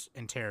soldiers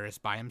and terrorists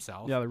by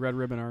himself. Yeah, the Red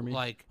Ribbon Army.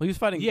 Like, well, he was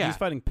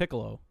fighting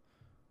Piccolo,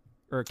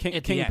 or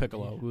King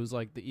Piccolo, yeah. who was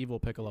like the evil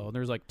Piccolo. And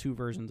there's like 2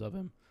 versions of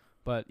him.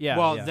 But yeah.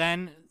 Well,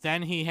 yeah.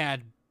 then he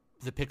had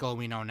the Piccolo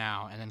we know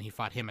now, and then he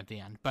fought him at the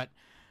end. But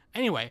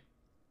anyway,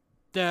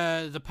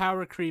 the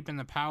power creep and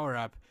the power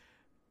up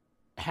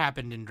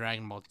happened in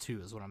Dragon Ball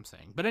 2 is what I'm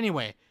saying. But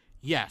anyway,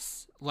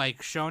 yes,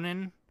 like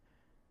shonen,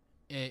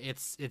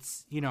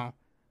 it's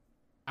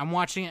I'm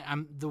watching it.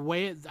 The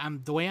way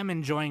I'm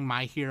enjoying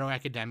My Hero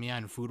Academia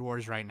and Food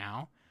Wars right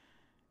now,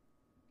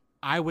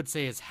 I would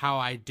say is how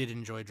I did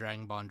enjoy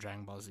Dragon Ball and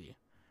Dragon Ball Z.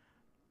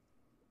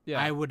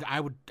 Yeah, I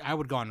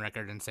would go on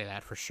record and say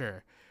that for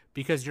sure,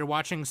 because you're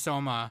watching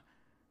Soma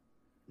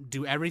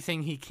do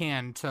everything he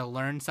can to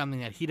learn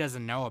something that he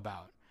doesn't know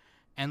about,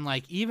 and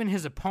like even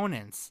his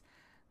opponents,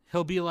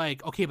 he'll be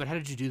like, okay, but how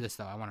did you do this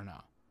though? I want to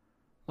know.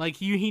 Like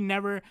he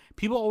never.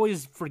 People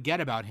always forget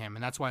about him,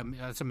 and that's what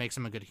makes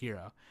him a good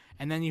hero.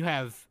 And then you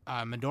have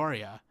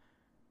Midoriya,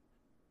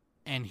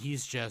 and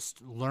he's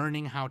just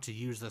learning how to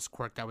use this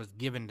quirk that was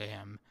given to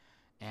him,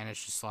 and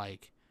it's just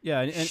like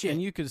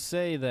and you could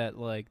say that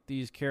like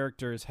these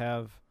characters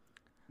have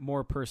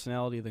more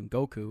personality than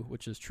Goku,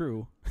 which is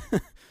true.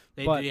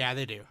 They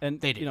do. And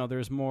they do. You know,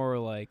 there's more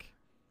like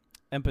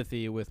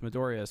empathy with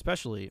Midoriya,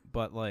 especially,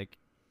 but like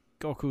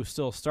Goku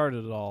still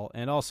started it all,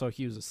 and also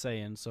he was a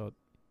Saiyan, so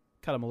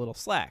cut him a little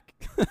slack.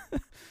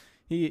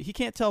 he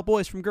can't tell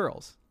boys from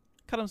girls.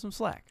 Cut him some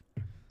slack.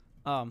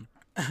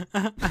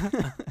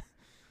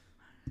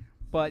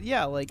 But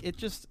yeah, like it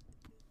just,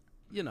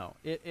 you know,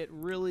 it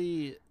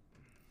really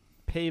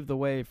paved the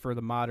way for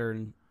the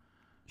modern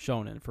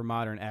shonen, for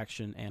modern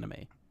action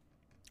anime.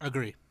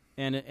 Agree.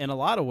 And in a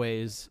lot of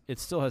ways, it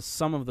still has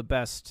some of the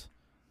best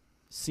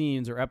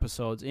scenes or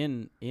episodes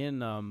in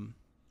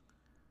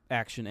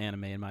action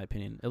anime, in my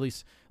opinion. At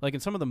least, like in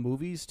some of the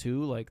movies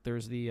too. Like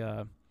there's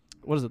the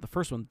what is it? The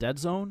first one, Dead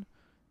Zone.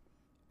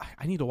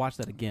 I need to watch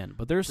that again.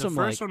 But there's some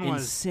like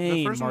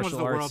insane martial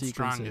arts sequences.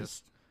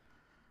 Strongest.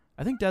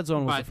 I think Dead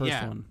Zone was the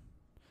first one.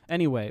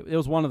 Anyway, it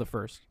was one of the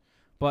first.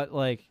 But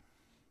like,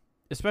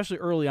 especially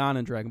early on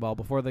in Dragon Ball,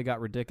 before they got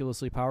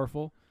ridiculously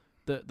powerful,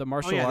 the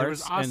martial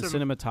arts and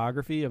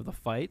cinematography of the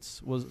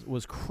fights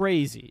was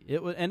crazy.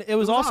 It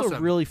was also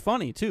awesome. Really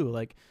funny too.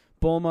 Like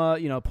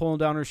Bulma, you know, pulling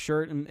down her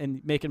shirt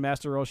and making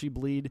Master Roshi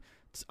bleed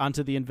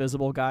onto the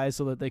invisible guy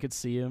so that they could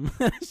see him.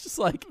 It's just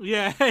like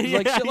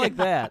shit like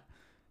that.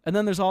 And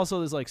then there's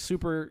also this like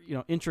super, you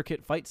know,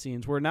 intricate fight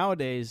scenes where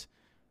nowadays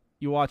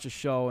you watch a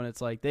show and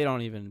it's like they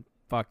don't even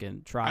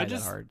fucking try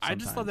that hard. I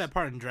just love that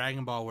part in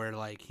Dragon Ball where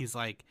like he's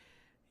like,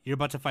 you're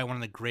about to fight one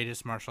of the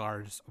greatest martial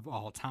artists of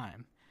all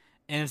time,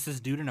 and it's this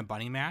dude in a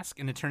bunny mask,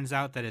 and it turns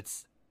out that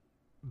it's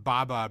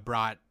Baba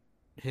brought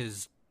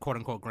his quote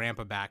unquote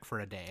grandpa back for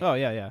a day. Oh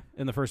yeah,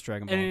 in the first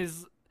Dragon Ball.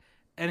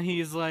 And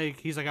he's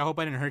like, I hope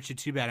I didn't hurt you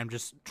too bad. I'm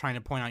just trying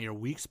to point out your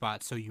weak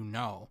spots so you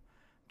know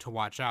to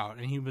watch out.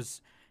 And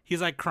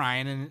he's like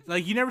crying, and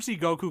like you never see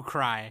Goku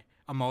cry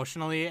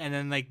emotionally, and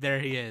then like there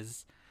he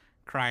is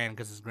crying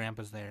because his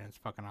grandpa's there, and it's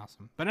fucking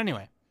awesome. But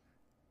anyway,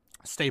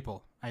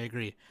 staple. I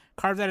agree.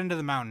 Carve that into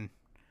the mountain.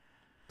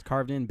 It's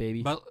carved in,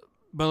 baby. But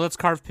let's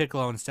carve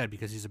Piccolo instead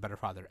because he's a better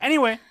father.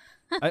 Anyway,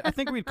 I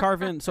think we'd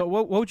carve in. So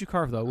what would you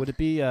carve though? Would it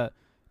be it's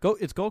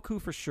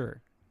Goku for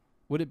sure.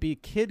 Would it be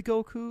Kid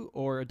Goku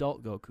or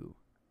Adult Goku?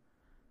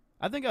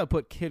 I think I would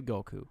put Kid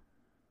Goku.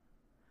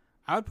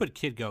 I would put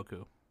Kid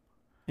Goku.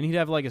 And he'd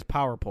have like his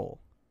power pole.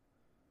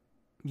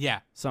 Yeah.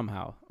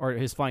 Somehow. Or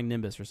his flying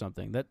Nimbus or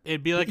something.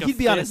 It'd be like he'd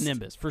be on his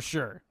Nimbus, for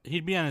sure.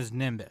 He'd be on his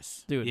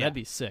Nimbus. Dude, that'd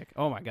be sick.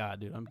 Oh my god,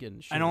 dude. I'm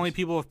getting shit. And only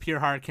people with pure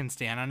heart can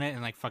stand on it,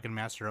 and like fucking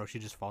Master Roshi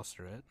just falls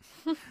through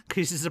it.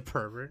 Because he's a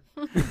pervert.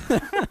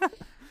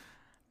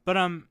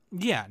 But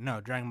yeah,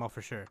 no, Dragon Ball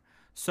for sure.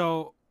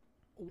 So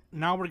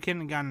now we're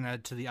getting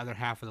to the other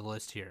half of the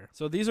list here.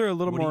 So these are a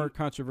little more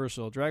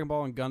controversial. Dragon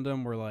Ball and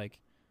Gundam were like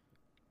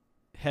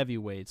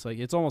heavyweights. Like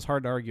it's almost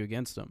hard to argue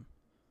against them.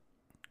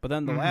 But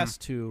then the last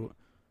two,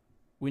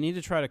 we need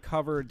to try to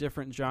cover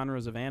different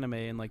genres of anime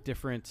and like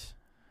different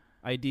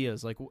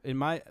ideas. Like in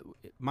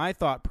my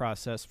thought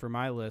process for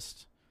my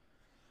list,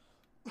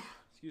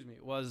 excuse me,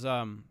 was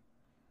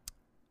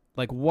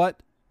like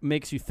what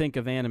makes you think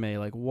of anime?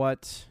 Like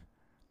what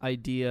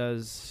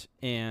ideas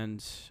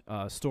and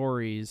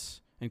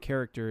stories and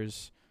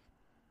characters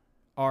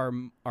are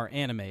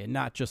anime and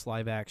not just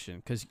live action?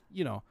 Because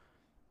you know,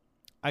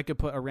 I could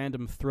put a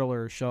random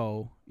thriller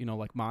show, you know,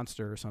 like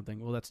Monster or something.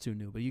 Well, that's too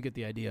new, but you get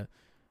the idea.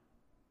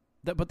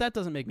 But that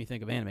doesn't make me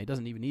think of anime. It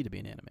doesn't even need to be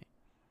an anime.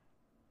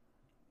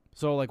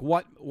 So, like,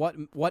 what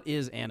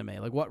is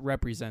anime? Like, what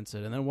represents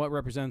it? And then what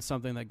represents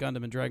something that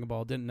Gundam and Dragon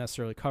Ball didn't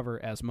necessarily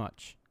cover as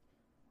much?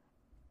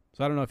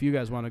 So I don't know if you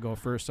guys want to go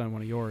first on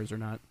one of yours or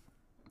not.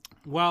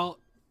 Well,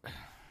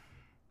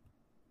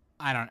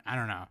 I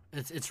don't know.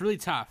 It's really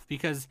tough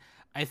because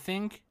I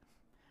think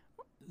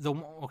so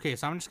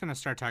I'm just gonna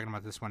start talking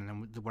about this one,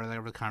 and then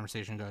wherever the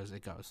conversation goes,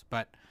 it goes.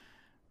 But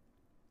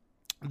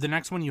the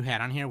next one you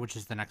had on here, which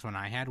is the next one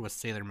I had, was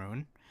Sailor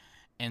Moon,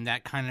 and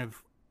that kind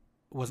of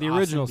was the awesome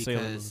original because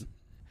Sailor Moon.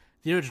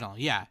 The original,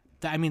 yeah.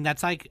 I mean,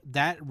 that's like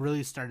that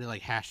really started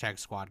like hashtag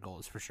squad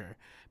goals for sure,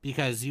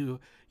 because you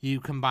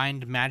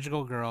combined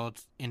Magical Girl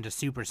into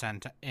Super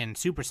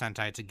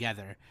Sentai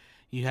together.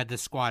 You had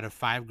this squad of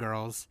 5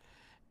 girls,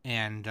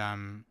 and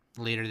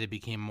later they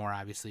became more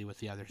obviously with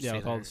the other Sailor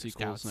with all the sequels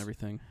Scouts and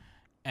everything,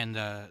 and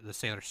the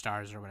Sailor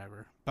Stars or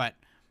whatever. But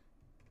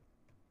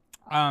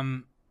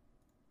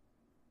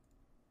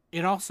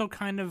it also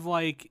kind of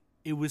like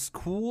it was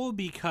cool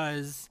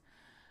because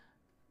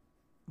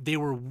they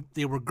were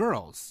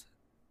girls.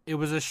 It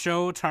was a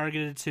show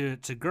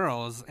targeted to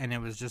girls, and it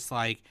was just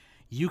like,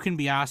 you can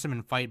be awesome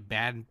and fight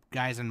bad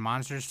guys and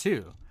monsters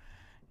too.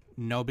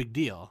 No big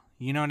deal.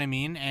 You know what I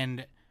mean?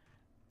 And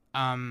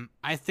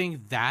I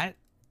think that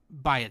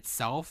by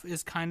itself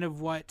is kind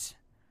of what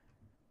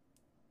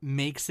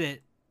makes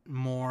it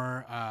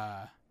more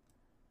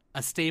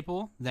a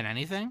staple than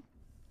anything.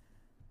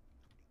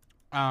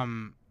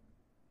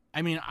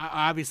 I mean,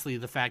 obviously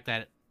the fact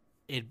that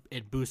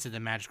it boosted the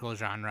magical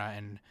genre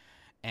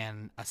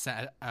and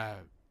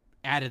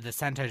added the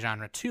Sentai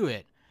genre to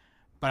it,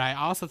 but I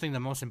also think the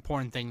most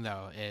important thing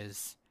though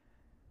is,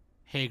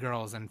 hey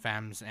girls and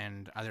femmes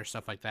and other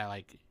stuff like that,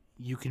 like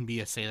you can be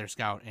a Sailor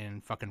Scout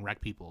and fucking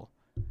wreck people,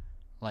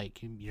 like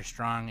you're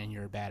strong and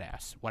you're a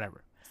badass,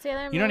 whatever.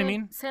 Sailor Moon, you know what I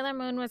mean? Sailor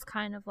Moon was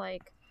kind of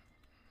like,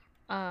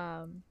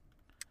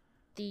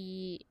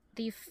 the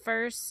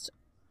first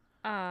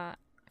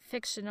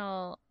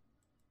fictional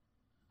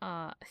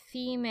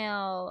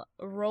female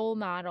role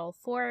model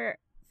for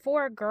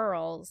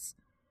girls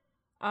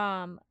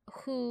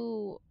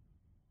who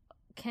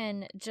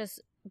can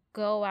just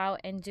go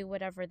out and do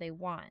whatever they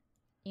want.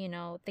 You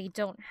know, they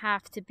don't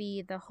have to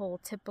be the whole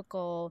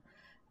typical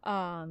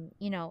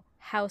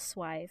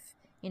housewife,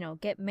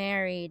 get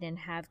married and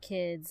have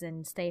kids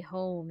and stay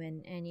home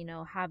and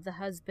have the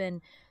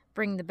husband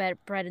bring the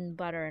bread and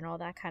butter and all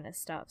that kind of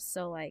stuff.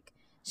 So like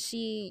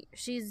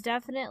she's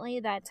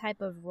definitely that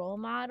type of role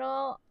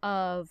model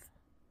of,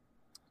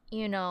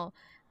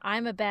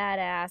 I'm a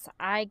badass,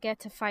 I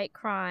get to fight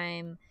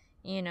crime,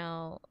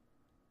 and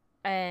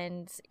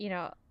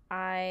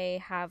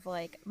I have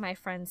like my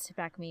friends to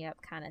back me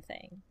up kind of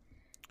thing.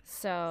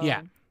 So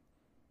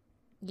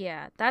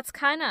yeah, that's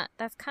kind of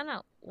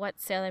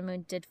what Sailor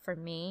Moon did for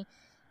me.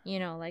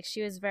 Like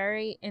she was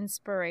very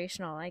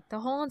inspirational. Like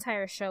the whole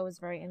entire show was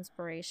very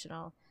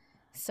inspirational.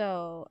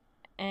 So,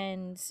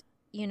 and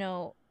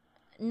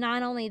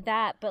not only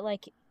that, but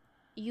like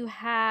you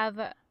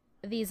have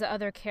these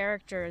other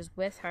characters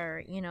with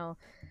her,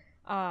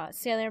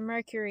 Sailor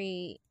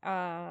Mercury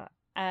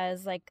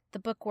as like the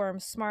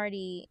bookworm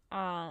smarty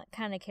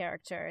kind of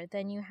character.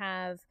 Then you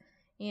have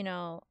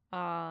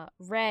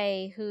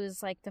Ray,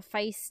 who's like the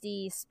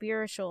feisty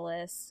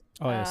spiritualist.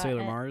 Oh yeah,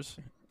 Sailor Mars.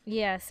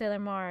 Yeah, Sailor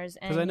Mars.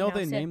 Because I know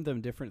they named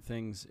them different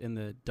things in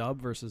the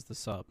dub versus the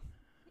sub.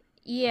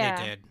 Yeah,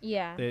 they did.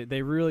 Yeah,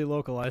 they really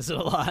localized it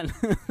a lot.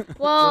 Well, it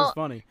was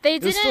funny. They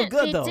it was didn't.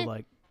 Still good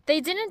though.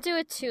 They didn't do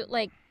it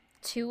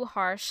too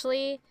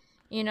harshly.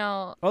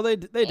 Oh, they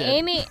did.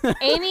 Amy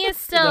is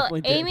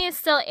still Amy is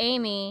still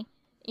Amy.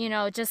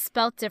 Just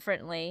spelt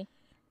differently.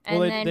 And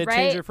well, then they Ray,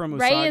 changed it from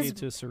Ray Usagi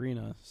to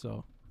Serena.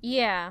 So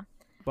yeah.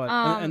 But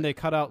and they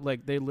cut out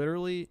they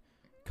literally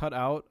cut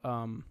out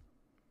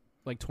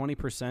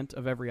 20%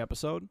 of every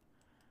episode,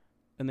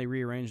 and they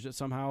rearranged it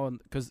somehow,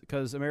 and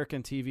because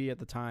American TV at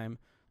the time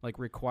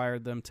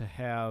required them to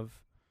have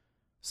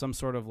some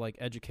sort of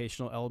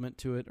educational element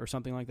to it or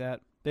something like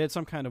that. They had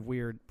some kind of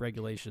weird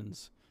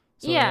regulations.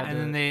 So yeah,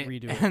 and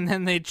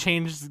then they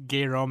changed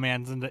gay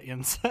romance into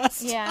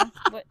incest. Yeah,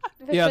 which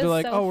yeah, they're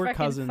was like, so we're frickin'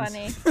 cousins.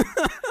 Funny.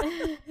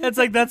 It's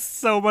like that's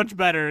so much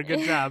better.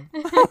 Good job.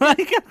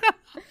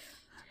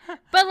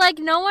 But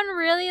no one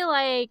really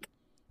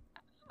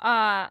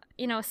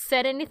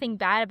said anything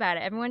bad about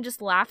it. Everyone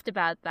just laughed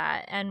about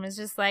that and was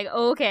just like,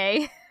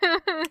 okay.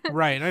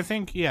 Right. I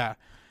think a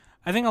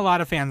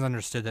lot of fans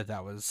understood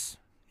that was,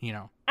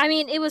 I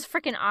mean, it was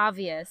freaking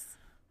obvious.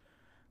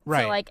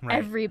 Right. To right.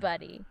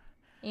 everybody,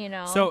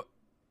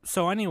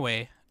 So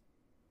anyway,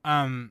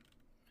 I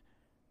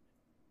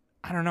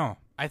don't know.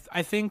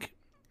 I think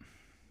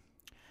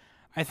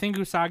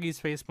Usagi's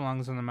face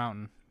belongs on the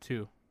mountain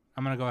too.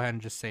 I'm gonna go ahead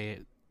and just say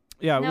it.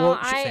 Yeah, no,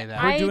 say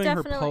that. We're doing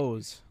her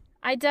pose.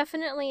 I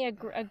definitely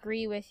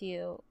agree with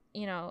you.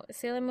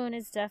 Sailor Moon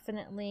is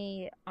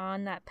definitely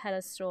on that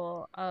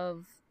pedestal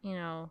of,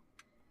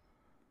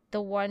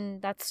 the one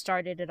that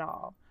started it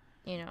all.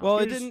 Well,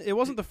 it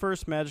wasn't the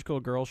first magical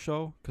girl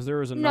show because there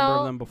was a number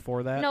of them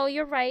before that. No,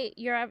 you're right.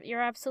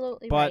 You're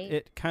absolutely right. But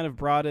it kind of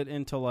brought it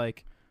into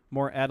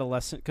more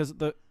adolescent, because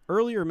the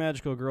earlier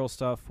magical girl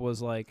stuff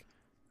was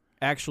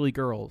actually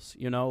girls,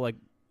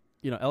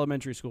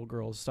 elementary school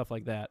girls, stuff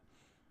like that.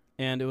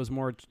 And it was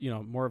more,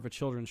 more of a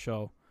children's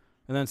show.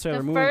 And then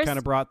Sailor Moon kind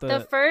of brought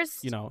the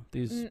first,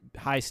 these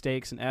high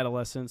stakes and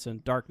adolescence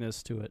and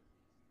darkness to it.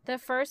 The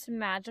first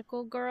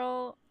magical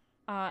girl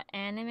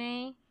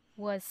anime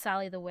was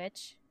Sally the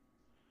Witch.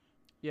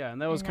 Yeah,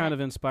 and that was kind of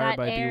inspired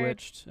by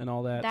Bewitched and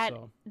all that.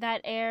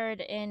 That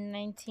aired in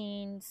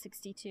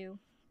 1962.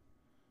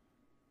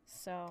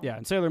 So yeah,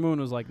 and Sailor Moon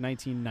was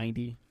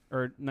 1990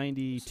 or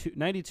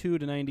 92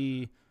 to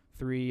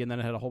 93, and then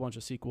it had a whole bunch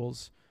of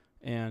sequels.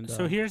 And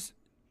so here's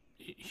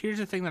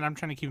the thing that I'm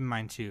trying to keep in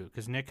mind too,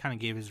 because Nick kind of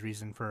gave his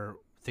reason for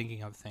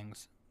thinking of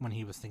things when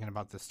he was thinking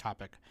about this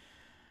topic.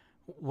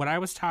 What I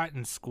was taught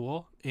in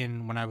school,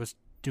 when I was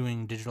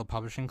doing digital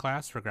publishing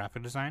class for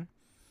graphic design,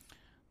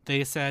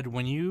 they said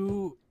when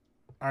you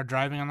are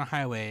driving on the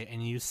highway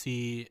and you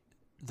see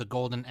the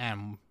golden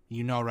M,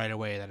 you know right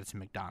away that it's a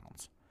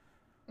McDonald's.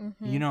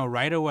 Mm-hmm. You know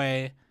right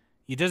away.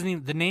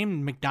 The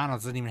name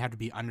McDonald's doesn't even have to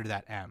be under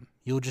that M.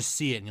 You'll just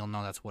see it and you'll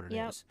know that's what it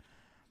is.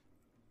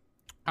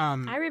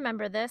 I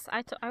remember this.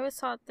 I was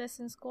taught this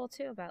in school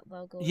too about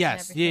logos.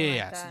 Yes, and everything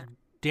like that.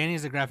 Danny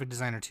is a graphic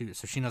designer too,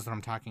 so she knows what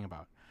I'm talking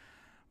about.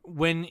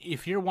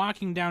 If you're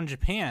walking down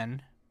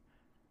Japan,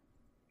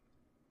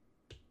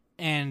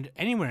 and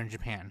anywhere in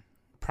Japan,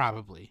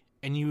 probably,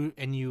 and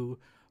you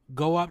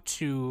go up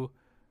to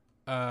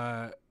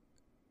one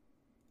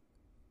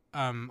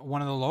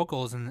of the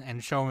locals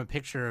and show them a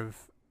picture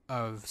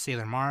of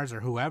Sailor Mars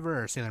or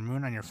whoever, or Sailor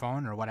Moon on your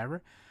phone or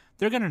whatever,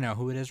 they're going to know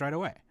who it is right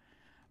away.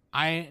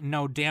 I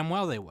know damn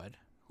well they would.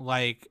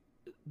 Like,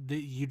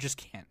 you just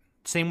can't.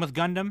 Same with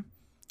Gundam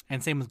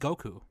and same with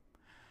Goku.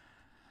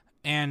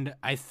 And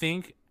I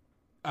think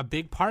a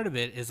big part of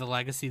it is the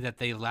legacy that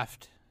they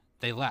left.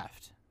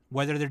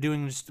 Whether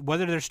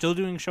they're still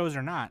doing shows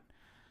or not,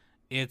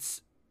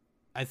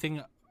 I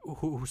think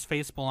whose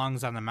face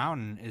belongs on the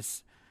mountain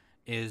is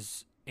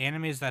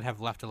animes that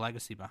have left a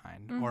legacy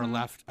behind or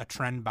left a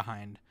trend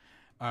behind.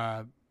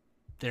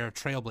 They're a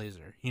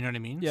trailblazer. You know what I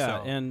mean? Yeah,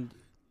 so, and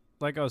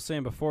like I was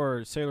saying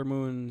before, Sailor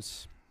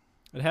Moon's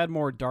it had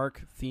more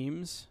dark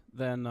themes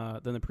than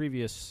the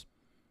previous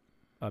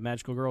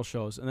Magical Girl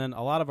shows, and then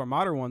a lot of our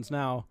modern ones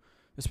now,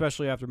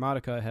 especially after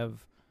Madoka,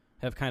 have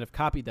kind of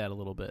copied that a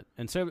little bit.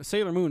 And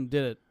Sailor Moon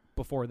did it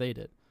before they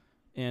did,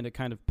 and it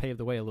kind of paved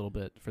the way a little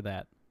bit for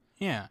that.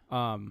 Yeah.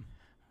 The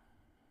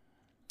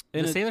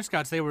Sailor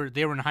Scouts, they were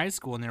in high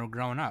school and they were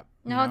growing up.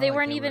 No, they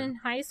weren't even in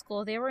high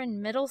school. They were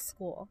in middle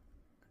school.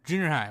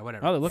 Junior high,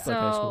 whatever. Oh, they look like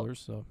high schoolers,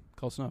 so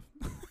close enough.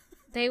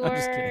 They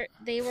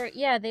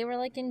were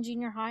like in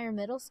junior high or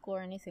middle school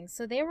or anything.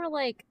 So they were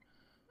like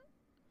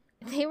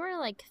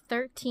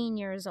 13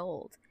 years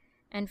old,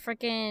 and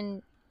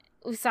frickin'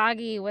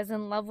 Usagi was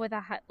in love with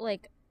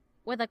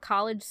a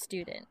college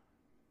student.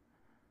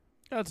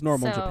 That's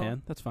normal in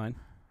Japan. That's fine.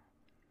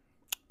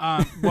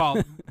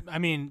 Well, I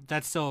mean,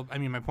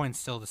 my point's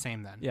still the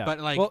same then. Yeah.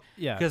 But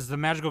because the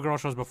Magical Girl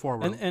shows before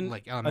were and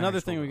like elementary another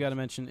school thing we got to girls.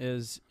 mention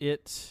is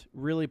it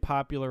really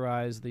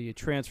popularized the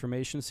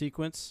transformation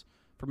sequence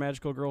for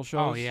Magical Girl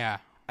shows. Oh yeah.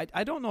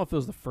 I don't know if it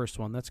was the first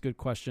one. That's a good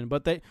question.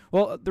 But the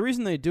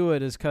reason they do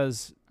it is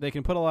because they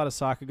can put a lot of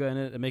Sakuga in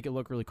it and make it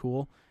look really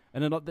cool.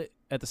 And then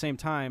at the same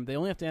time, they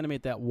only have to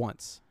animate that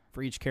once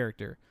for each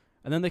character.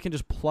 And then they can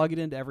just plug it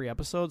into every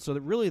episode. So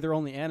that really they're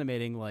only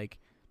animating like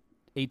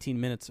 18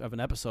 minutes of an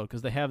episode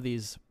because they have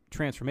these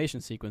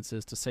transformation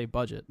sequences to save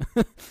budget.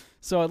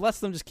 So it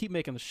lets them just keep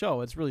making the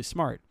show. It's really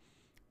smart.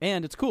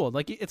 And it's cool.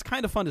 Like, it's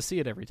kind of fun to see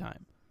it every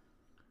time.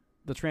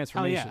 The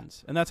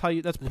transformations. And that's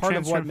part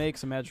of what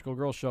makes a Magical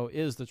Girl show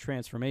is the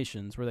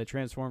transformations, where they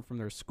transform from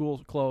their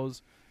school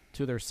clothes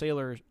to their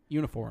sailor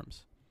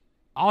uniforms.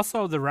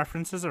 Also, the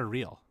references are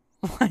real.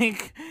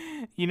 Like,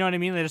 you know what I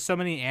mean? There's so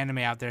many anime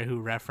out there who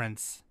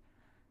reference,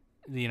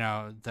 the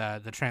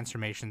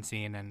transformation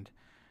scene and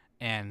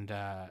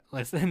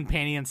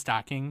Panty and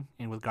Stocking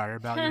and with garter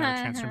belt, the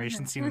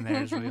transformation scene in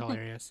there is really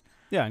hilarious.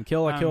 Yeah, and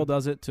Kill la Kill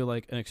does it to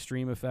like an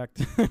extreme effect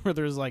where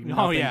there's like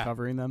nothing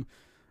covering them.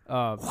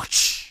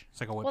 It's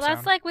like a whip well, sound.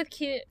 that's like with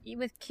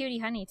Cutie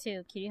Honey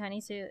too. Cutie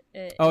Honey too.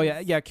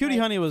 Cutie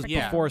Honey was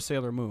before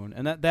Sailor Moon,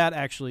 and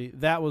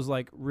that was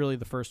like really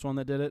the first one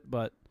that did it.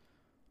 But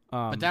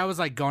that was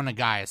like Go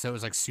Nagai, so it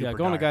was like super. Yeah,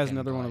 Go dark Nagai is and,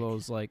 another one of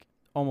those like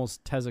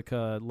almost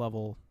Tezuka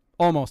level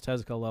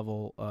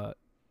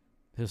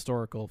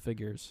historical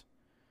figures.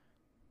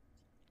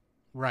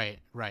 Right.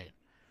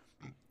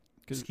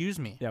 Excuse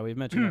me. Yeah, we've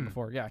mentioned that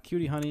before. Yeah,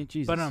 Cutie Honey.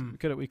 Jesus,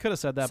 but we could have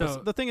said that. So,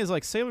 but the thing is,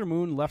 like, Sailor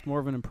Moon left more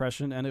of an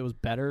impression, and it was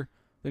better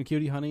than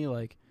Cutie Honey.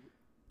 Like,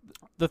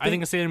 I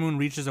think Sailor Moon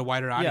reaches a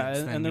wider audience.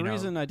 Yeah, and the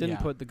reason I didn't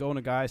put the Go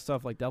Nagai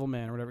stuff like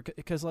Devilman or whatever,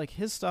 because like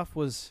his stuff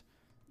was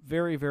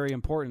very, very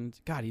important.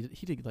 God,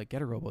 he did like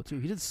Getter Robo too.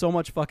 He did so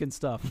much fucking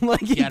stuff.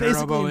 Like he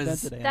basically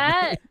invented it.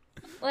 That.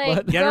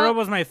 Like Getter Robo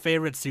was my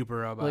favorite super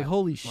robot. Like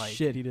holy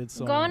shit, he did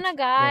so Go much.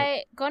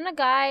 Go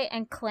Nagai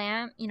and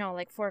Clamp,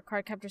 like for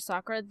Cardcaptor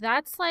Sakura,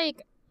 that's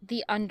like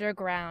the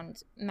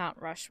underground Mount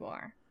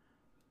Rushmore.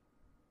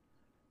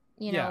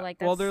 Like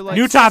that's, they're like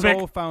new topic.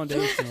 So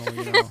foundational,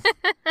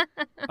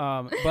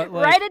 but like,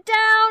 write it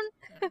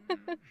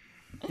down.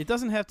 It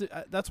doesn't have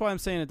to. That's why I'm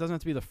saying it doesn't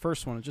have to be the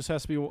first one. It just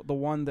has to be the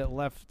one that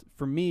left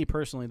for me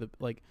personally.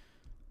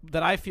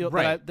 That I feel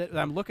that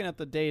I'm looking at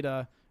the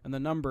data and the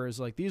numbers.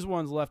 Like these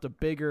ones left a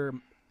bigger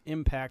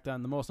impact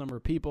on the most number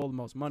of people, the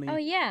most money. Oh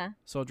yeah.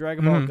 So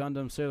Dragon Ball,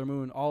 Gundam, Sailor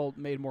Moon all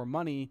made more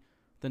money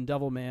than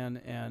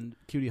Devilman and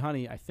Cutie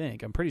Honey. I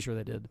think I'm pretty sure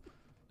they did.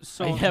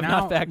 So I have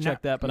not fact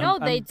checked that, but I'm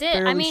did.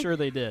 fairly sure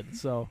they did.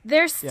 So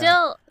they're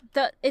still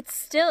it's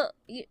still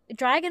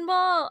Dragon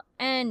Ball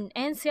and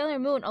Sailor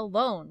Moon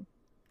alone,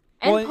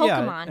 and Pokemon.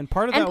 Yeah, and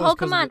part of that was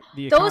because of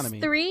the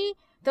economy.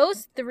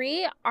 Those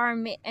three are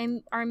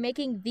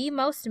making the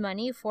most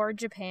money for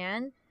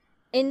Japan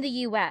in the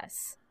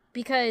U.S.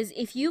 Because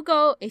if you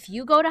go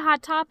to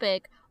Hot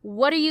Topic,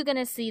 what are you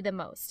gonna see the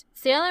most?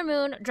 Sailor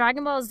Moon,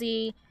 Dragon Ball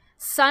Z,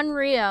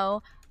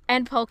 Sanrio,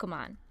 and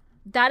Pokemon.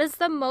 That is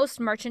the most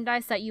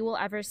merchandise that you will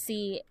ever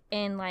see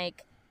in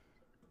like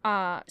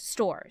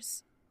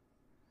stores.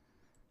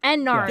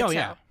 And Naruto. Yeah. Oh,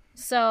 yeah.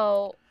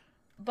 So,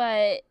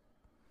 but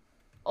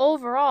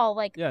overall,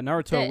 like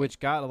Naruto, which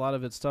got a lot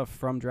of its stuff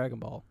from Dragon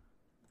Ball.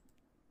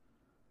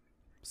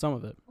 Some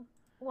of it.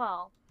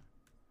 Well.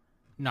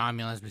 No, I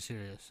mean, let's be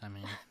serious. I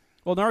mean.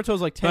 Well,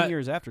 Naruto's like 10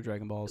 years after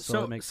Dragon Ball,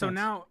 so it makes sense.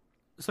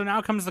 So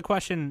now comes the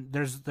question.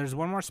 There's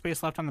one more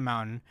space left on the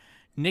mountain.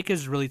 Nick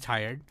is really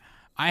tired.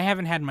 I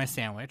haven't had my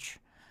sandwich,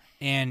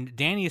 and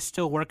Danny is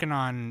still working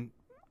on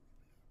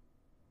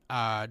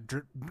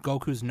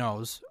Goku's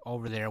nose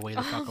over there, way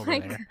the fuck over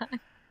there. God.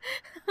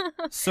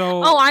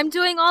 So I'm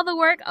doing all the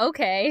work.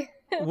 Okay.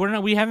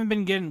 we haven't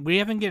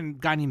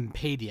gotten even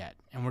paid yet,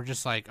 and we're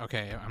just like,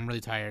 okay, I'm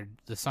really tired.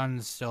 The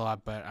sun's still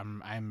up, but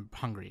I'm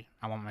hungry.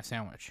 I want my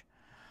sandwich.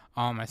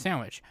 I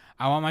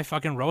want my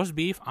fucking roast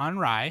beef on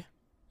rye.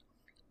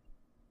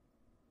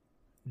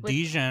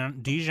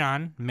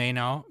 Dijon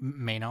mayo.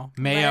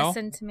 Lettuce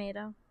and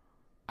tomato.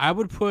 I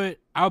would put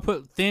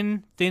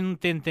thin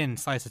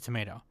slice of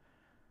tomato,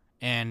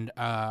 and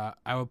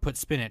I would put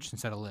spinach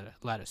instead of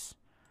lettuce.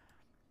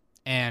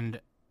 And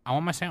I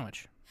want my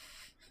sandwich.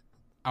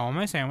 And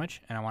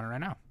I want it right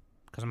now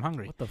because I'm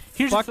hungry. What the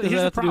fuck does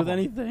that have to do with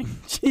anything?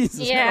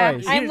 Jesus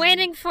Christ. I'm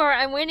waiting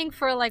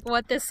for like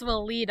what this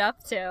will lead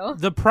up to.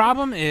 The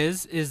problem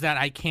is that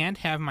I can't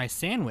have my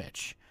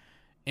sandwich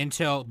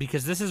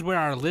because this is where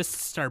our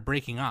lists start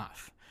breaking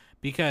off.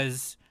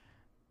 Because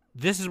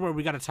this is where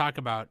we got to talk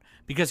about.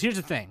 Because here's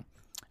the thing,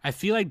 I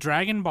feel like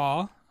Dragon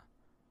Ball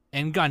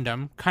and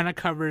Gundam kind of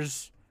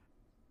covers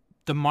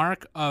the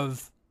mark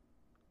of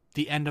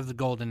the end of the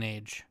golden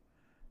age,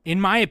 in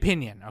my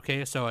opinion.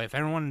 Okay, so if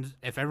everyone's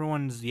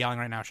yelling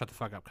right now, shut the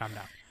fuck up, calm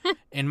down.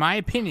 In my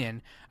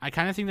opinion, I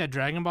kind of think that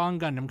Dragon Ball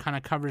and Gundam kind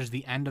of covers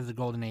the end of the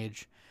golden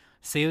age.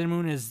 Sailor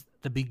Moon is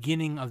the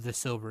beginning of the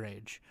silver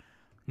age.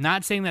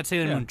 Not saying that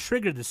Sailor Moon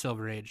triggered the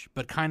silver age,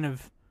 but kind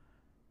of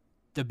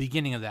the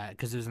beginning of that,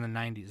 because it was in the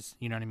 90s.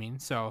 You know what I mean?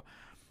 So,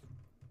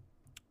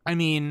 I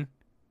mean,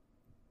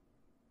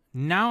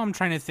 now I'm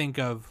trying to think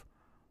of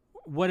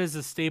what is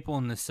a staple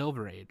in the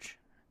silver age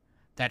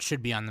that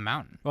should be on the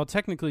mountain. Well,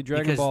 technically,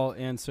 Dragon Ball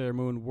and Sailor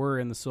Moon were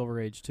in the Silver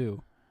Age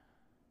too.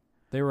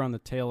 They were on the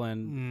tail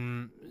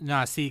end.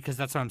 No, see, because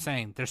that's what I'm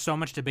saying. There's so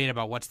much debate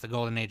about what's the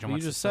golden age and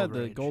what's the silver age. You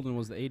just said the golden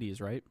was the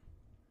 80s, right?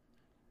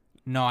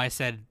 No, I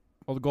said.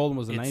 Well, the golden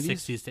was the 90s.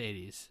 60s to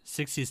 80s.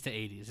 60s to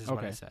 80s is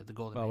what I said. The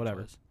golden age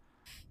whatever. was.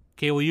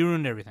 Okay, well, you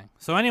ruined everything.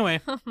 So anyway.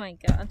 Oh my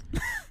god.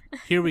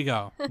 Here we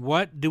go.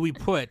 What do we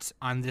put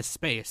on this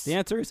space? The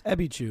answer is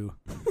Ebichu.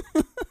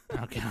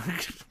 Okay.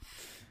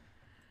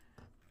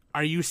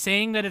 Are you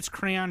saying that it's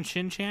Crayon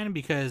Shin-chan?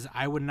 Because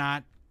I would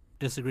not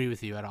disagree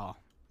with you at all.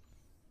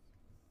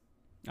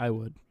 I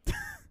would.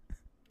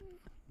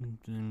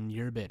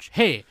 You're a bitch.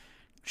 Hey,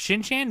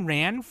 Shin-chan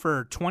ran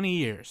for 20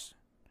 years.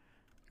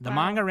 The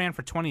manga ran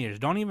for 20 years.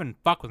 Don't even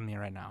fuck with me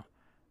right now.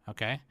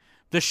 Okay?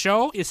 The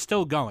show is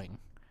still going.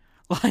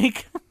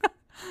 Like,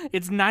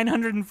 it's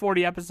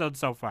 940 episodes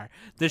so far.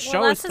 The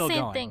show is still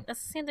going.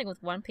 That's the same thing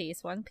with One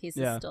Piece. One Piece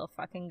is still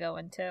fucking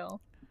going,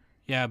 too.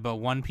 Yeah, but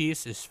One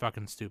Piece is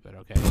fucking stupid,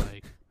 okay?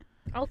 Like,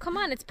 oh, come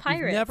on, it's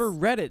pirates. You've never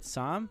read it,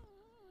 Sam.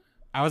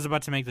 I was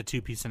about to make the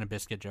 2 piece and a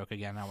biscuit joke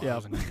again. I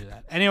wasn't going to do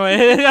that.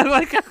 Anyway,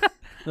 like,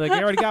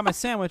 I already got my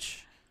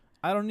sandwich.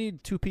 I don't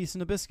need 2 piece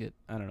and a biscuit.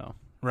 I don't know.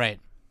 Right.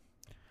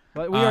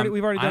 But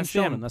we've already done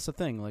shonen. That's the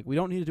thing. Like, we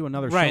don't need to do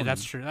another shonen. Right,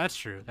 that's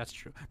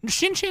true.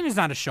 Shin-chan is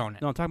not a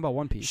shonen. No, I'm talking about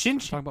One Piece. I'm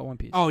talking about One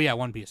Piece. Oh, yeah,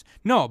 One Piece.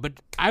 No, but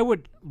I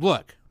would...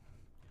 Look.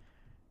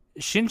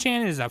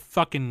 Shin-chan is a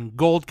fucking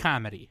gold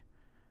comedy.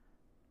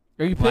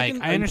 Are you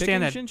picking, I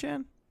understand that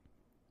Shin-chan?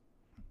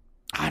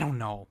 I don't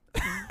know.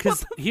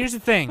 Because here's the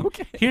thing.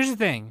 Okay. Here's the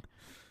thing.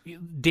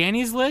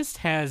 Danny's list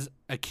has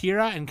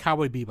Akira and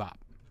Cowboy Bebop.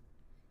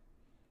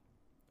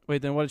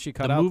 Wait, then what did she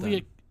cut out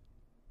then?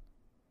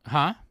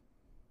 Huh?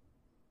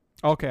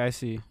 Okay, I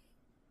see.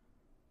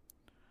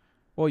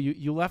 Well,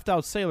 you left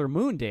out Sailor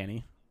Moon,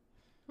 Danny.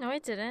 No, I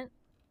didn't.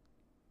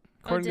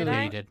 According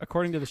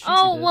to the sheet.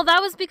 Oh, well, that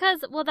was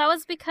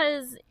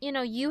because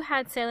you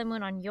had Sailor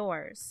Moon on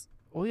yours.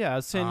 Well, yeah, I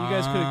was saying you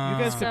guys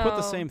could put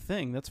the same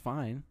thing. That's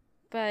fine.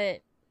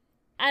 But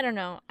I don't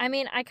know. I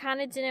mean, I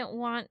kind of didn't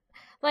want,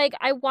 like,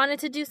 I wanted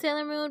to do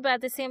Sailor Moon, but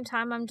at the same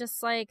time, I'm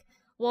just like,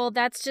 well,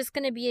 that's just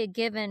going to be a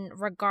given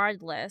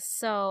regardless.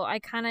 So I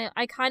kind of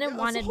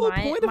wanted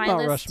my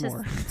list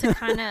to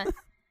kind of.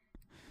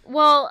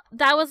 Well,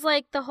 that was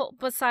like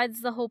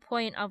besides the whole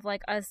point of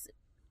like us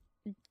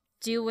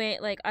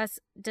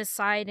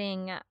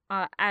deciding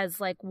as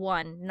like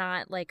one,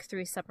 not like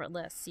 3 separate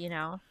lists, you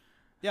know?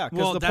 Yeah,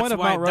 because the point of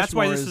Mount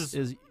Rushmore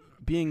is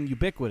being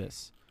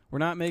ubiquitous. We're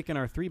not making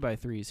our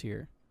 3x3s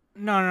here.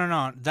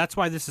 No. That's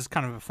why this is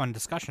kind of a fun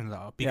discussion,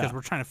 though, because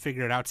we're trying to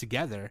figure it out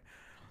together.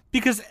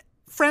 Because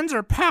friends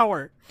are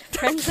power.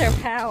 Friends are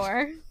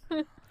power.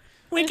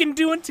 We can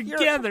do it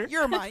together.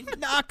 You're my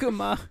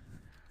Nakama.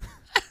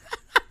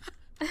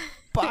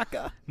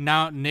 Baka.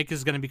 Now Nick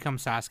is going to become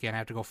Sasuke, and I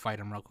have to go fight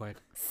him real quick.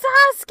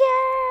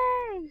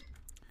 Sasuke!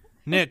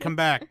 Nick, come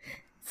back.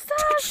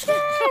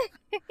 Sasuke!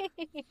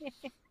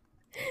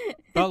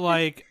 But,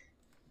 like,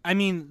 I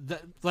mean,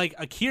 like,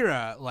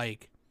 Akira,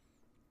 like,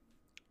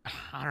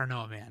 I don't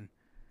know, man.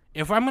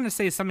 If I'm going to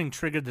say something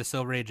triggered the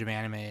Silver Age of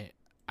anime,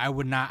 I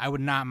would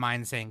not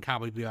mind saying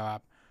Cowboy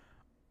Bebop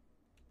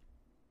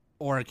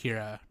or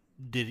Akira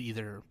did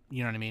either,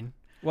 you know what I mean?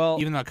 Well,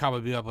 even though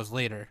Cowboy Bebop was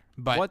later.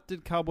 But what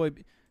did Cowboy...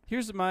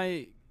 Here's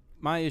my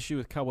my issue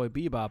with Cowboy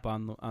Bebop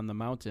on the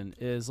mountain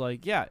is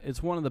like, yeah,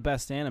 it's one of the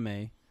best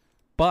anime,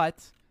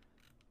 but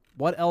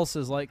what else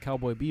is like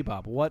Cowboy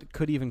Bebop? What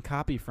could even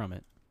copy from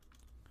it?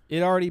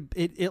 It already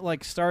it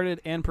like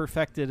started and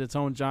perfected its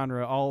own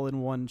genre all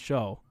in one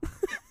show.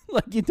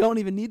 Like you don't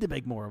even need to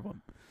make more of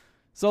them.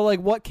 So like,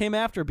 what came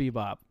after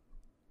Bebop?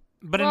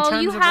 But Well, in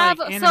terms you of have-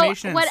 like so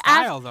animation and what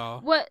style, though,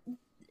 What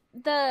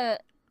the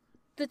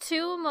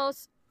two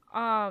most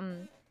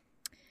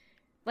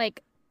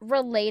like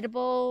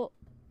relatable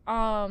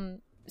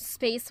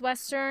space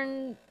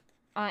western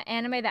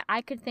anime that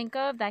I could think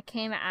of that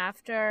came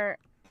after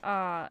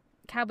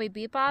Cowboy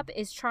Bebop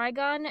is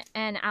Trigun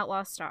and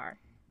Outlaw Star.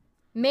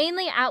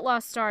 Mainly Outlaw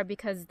Star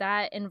because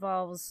that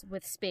involves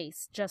with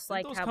space, just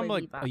like Didn't those Cowboy come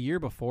like Bebop. a year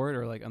before it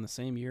or like on the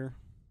same year?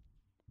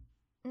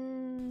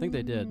 I think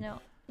they did. No.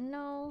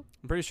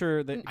 I'm pretty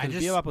sure that I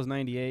just- Bebop was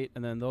 98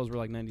 and then those were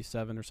like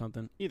 97 or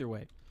something. Either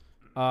way.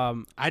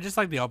 I just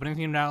like the opening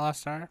theme to Outlaw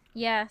Star.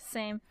 Yeah,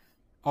 same.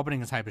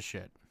 Opening is hype as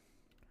shit.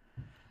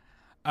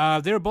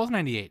 They were both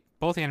 98.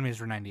 Both animes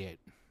were 98.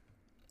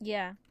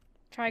 Yeah.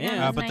 Trigun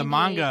Yeah, was but the 98.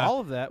 manga- all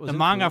of that was The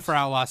manga influenced. for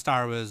Outlaw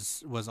Star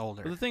was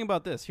older. But the thing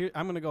about this, here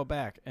I'm going to go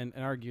back and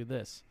argue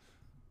this.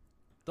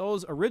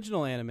 Those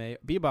original anime,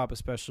 Bebop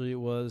especially,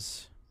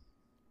 was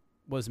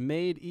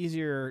made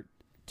easier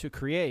to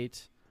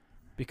create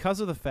because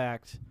of the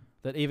fact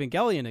that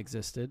Evangelion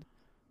existed,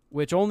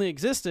 which only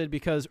existed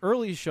because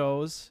early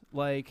shows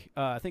like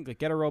I think like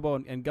Getter Robo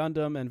and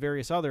Gundam and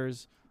various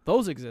others,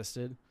 those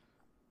existed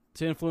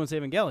to influence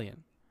Evangelion.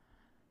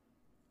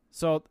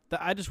 So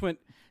I just went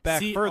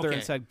back further okay.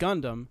 and said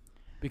Gundam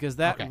because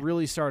that Okay.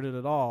 really started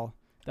it all.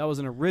 That was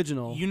an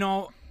original. You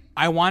know,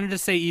 I wanted to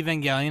say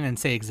Evangelion and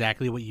say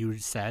exactly what you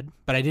said,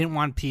 but I didn't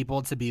want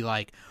people to be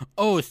like,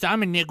 "Oh,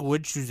 Sam and Nick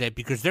would choose it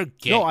because they're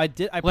gay." No, I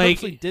did. I Like-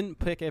 purposely didn't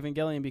pick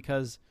Evangelion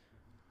because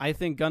I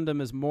think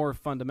Gundam is more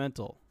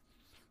fundamental.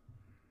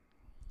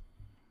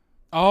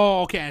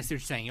 Oh, okay. I see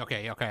what you're saying.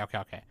 Okay.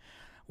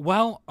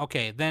 Well,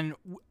 okay then.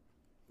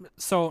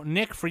 So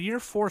Nick, for your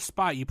fourth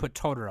spot, you put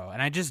Totoro,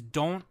 and I just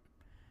don't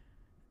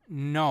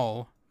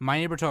know My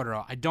Neighbor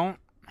Totoro.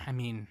 I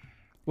mean,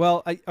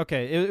 Well,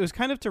 it was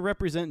kind of to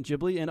represent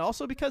Ghibli, and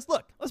also because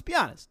look, let's be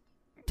honest,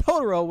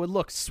 Totoro would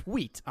look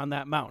sweet on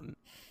that mountain.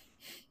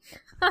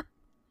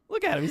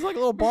 Look at him; he's like a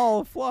little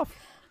ball of fluff.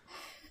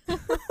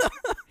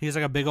 he's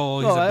like a big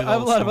old. No, He's a I big have a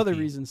old lot of other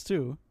smoky. reasons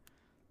too.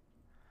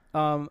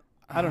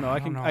 I don't know. I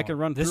can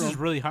run through. This is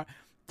them. really hard.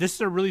 This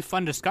is a really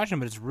fun discussion,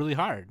 but it's really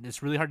hard.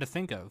 It's really hard to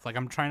think of. Like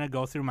I'm trying to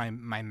go through my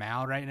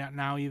mal right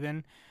now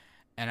even,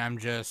 and I'm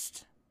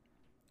just.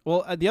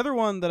 Well, the other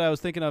one that I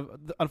was thinking of,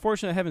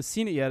 unfortunately, I haven't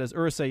seen it yet, is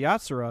Urusei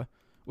Yatsura,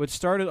 which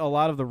started a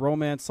lot of the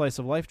romance slice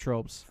of life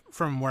tropes.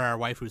 From where our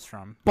waifu's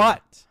from.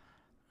 But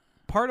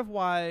part of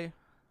why,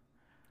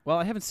 well,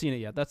 I haven't seen it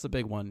yet. That's the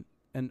big one,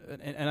 and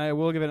I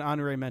will give it an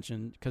honorary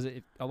mention because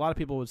a lot of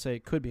people would say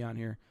it could be on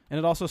here. And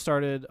it also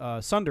started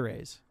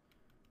Sundare's.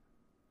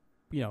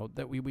 You know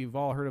that we've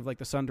all heard of, like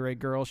the Sundere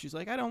girl. She's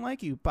like, I don't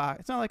like you, Bach.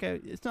 It's not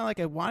like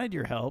I wanted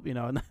your help, you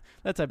know, and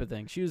that type of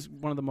thing. She was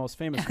one of the most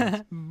famous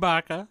ones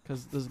Baka.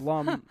 because this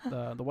Lum,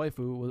 the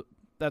waifu, was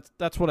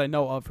that's what I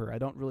know of her. I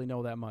don't really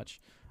know that much,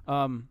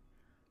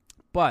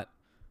 but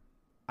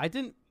I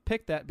didn't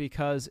pick that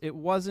because it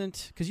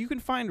wasn't because you can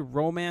find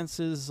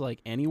romances like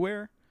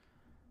anywhere,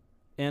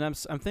 and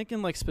I'm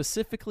thinking like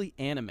specifically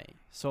anime.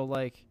 So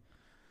like,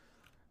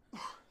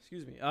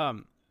 excuse me,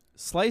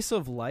 slice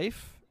of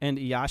life and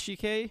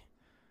Iyashike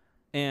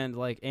and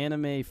like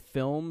anime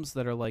films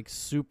that are like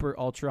super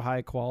ultra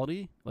high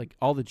quality, like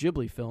all the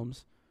Ghibli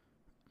films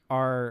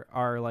are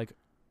like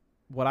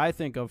what I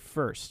think of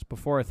first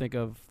before I think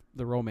of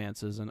the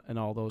romances and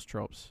all those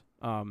tropes.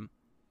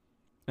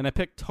 And I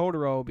picked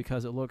Totoro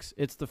because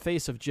it's the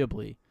face of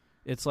Ghibli.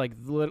 It's like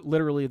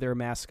literally their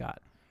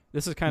mascot.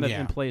 This is kind of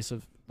in place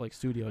of like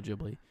Studio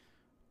Ghibli.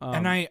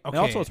 And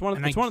also it's one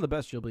of the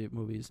best Ghibli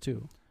movies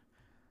too.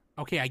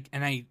 Okay,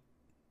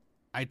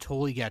 I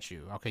totally get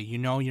you. Okay, you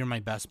know you're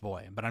my best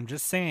boy, but I'm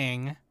just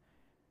saying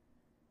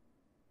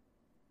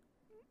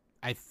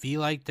I feel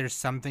like there's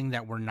something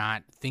that we're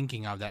not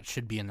thinking of that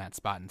should be in that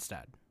spot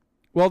instead.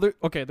 Well, there's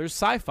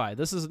sci-fi.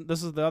 This is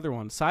the other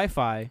one.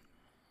 Sci-fi,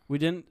 we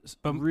didn't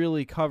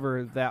really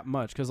cover that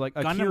much because like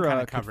Gundam Akira kind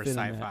of could covers fit in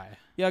sci-fi. that.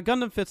 Yeah,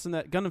 Gundam fits in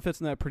that. Gundam fits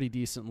in that pretty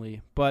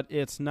decently, but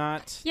it's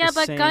not. Yeah, the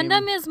but same.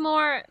 Gundam is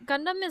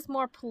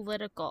more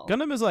political.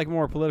 Gundam is like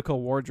more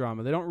political war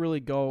drama. They don't really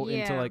go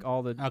into Yeah. like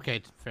all the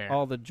Okay, fair.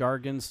 all the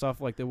jargon stuff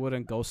like they would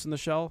in Ghost in the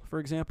Shell, for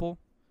example.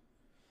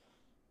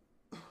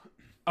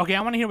 Okay,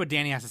 I want to hear what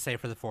Danny has to say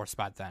for the fourth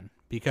spot then,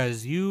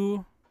 because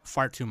you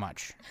fart too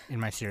much in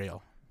my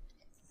cereal.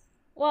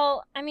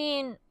 Well, I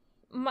mean,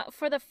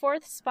 for the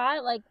fourth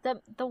spot, like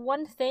the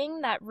one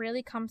thing that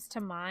really comes to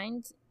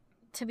mind,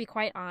 to be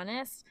quite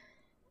honest,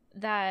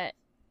 that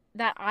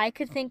I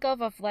could think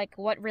of like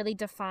what really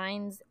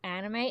defines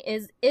anime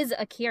is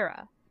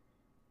Akira.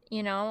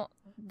 You know,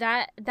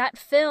 that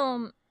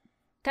film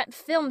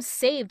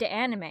saved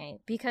anime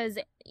because,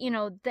 you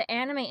know, the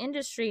anime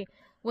industry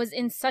was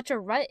in such a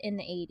rut in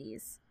the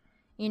 80s.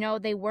 You know,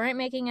 they weren't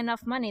making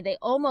enough money. They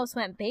almost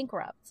went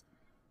bankrupt.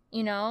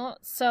 You know,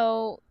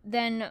 so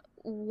then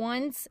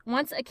once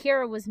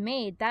Akira was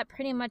made, that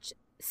pretty much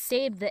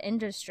saved the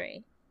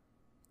industry.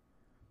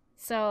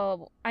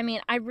 So, I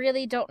mean, I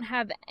really don't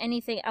have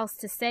anything else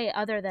to say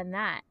other than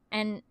that.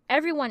 And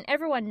everyone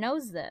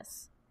knows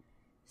this.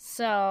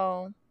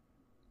 So,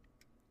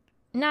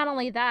 not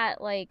only that,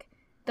 like,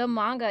 the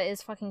manga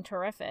is fucking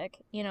terrific.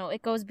 You know,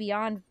 it goes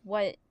beyond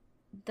what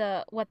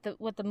the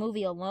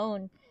movie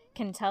alone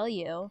can tell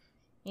you.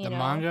 You know?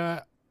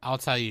 Manga, I'll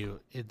tell you,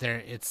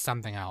 it's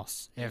something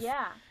else.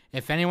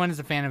 If anyone is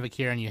a fan of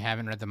Akira and you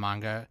haven't read the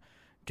manga,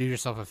 do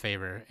yourself a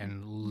favor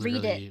and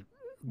literally read it.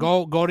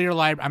 Go to your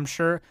library. I'm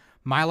sure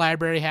my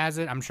library has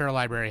it. I'm sure a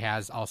library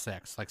has all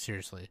 6. Like,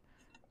 seriously.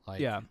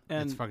 Like, yeah,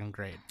 and it's fucking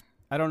great.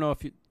 I don't know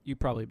if you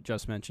probably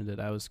just mentioned it.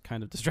 I was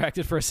kind of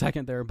distracted for a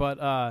second there,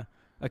 but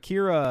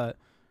Akira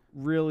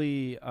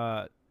really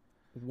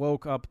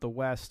woke up the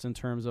West in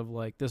terms of,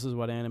 like, this is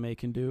what anime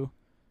can do.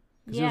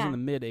 Because it was in the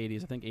mid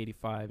 80s, I think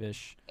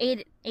 85-ish.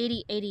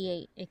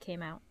 88 it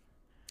came out.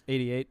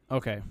 88?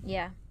 Okay.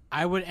 Yeah.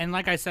 I would, and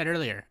like I said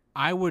earlier,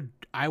 I would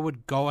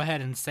go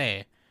ahead and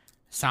say,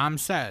 Sam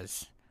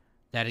says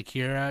that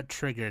Akira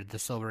triggered the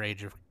Silver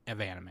Age of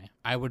anime.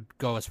 I would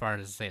go as far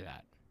as to say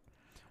that.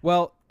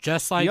 Well,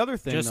 just like the other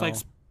thing, just though, like,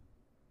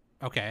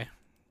 okay,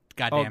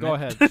 goddamn go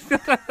it.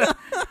 ahead.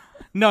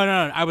 No,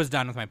 I was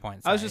done with my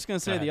point. I was just gonna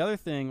say the other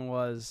thing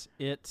was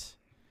it.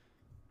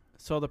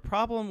 So the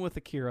problem with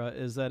Akira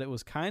is that it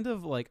was kind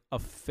of like a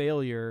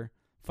failure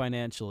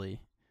financially.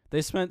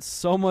 They spent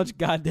so much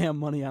goddamn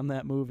money on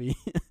that movie.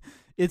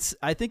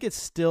 I think it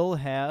still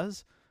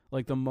has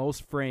like the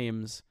most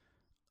frames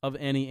of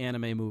any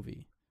anime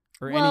movie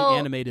or any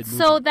animated movie.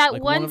 So that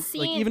like one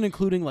scene, like even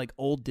including like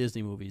old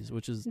Disney movies,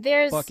 which is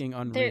fucking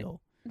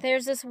unreal.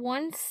 There's this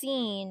one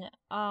scene,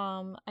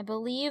 I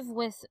believe,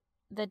 with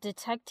the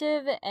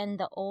detective and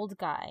the old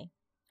guy,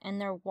 and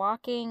they're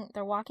walking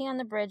on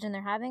the bridge and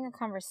they're having a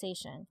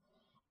conversation,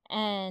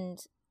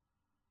 and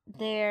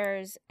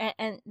it's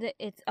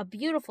a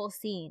beautiful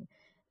scene,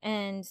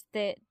 and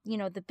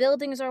the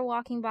buildings are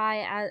walking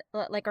by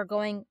are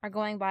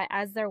going by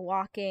as they're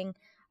walking,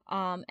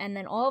 and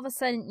then all of a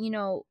sudden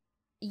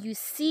you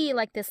see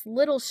like this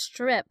little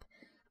strip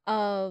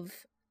of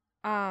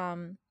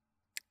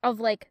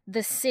like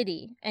the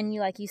city, and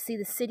you see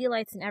the city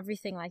lights and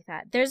everything like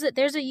that. There's a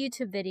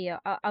YouTube video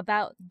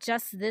about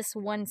just this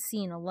one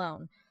scene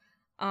alone.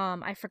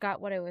 I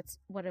forgot what it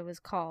was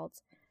called.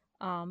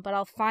 But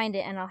I'll find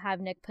it and I'll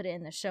have Nick put it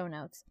in the show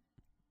notes.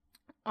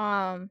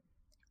 But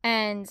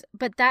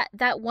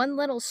that one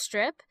little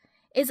strip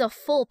is a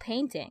full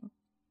painting.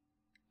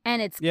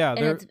 And it's their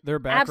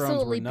backgrounds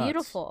absolutely were nuts.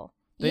 Beautiful.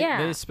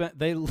 They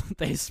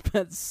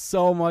spent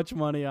so much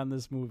money on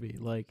this movie,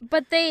 like,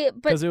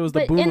 because it was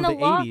the boom of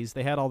the 80s.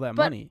 They had all that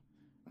money.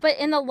 But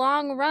in the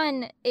long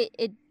run,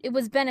 it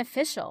was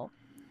beneficial,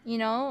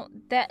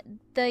 that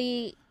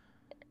this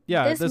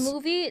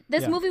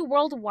movie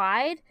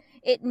worldwide,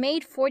 it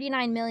made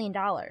 $49 million.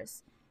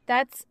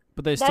 But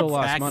they still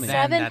lost money.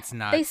 That's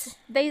nuts.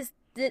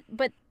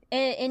 But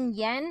in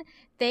yen,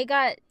 they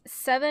got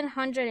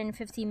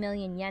 750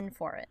 million yen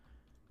for it.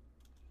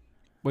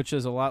 Which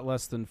is a lot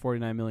less than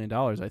 $49 million,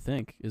 I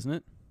think, isn't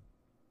it?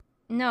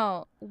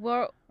 No,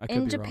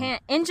 in Japan.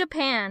 In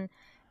Japan,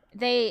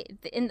 they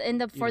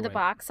for the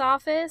box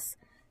office,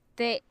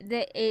 it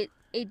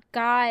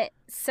got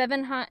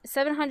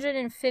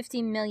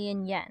 750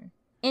 million yen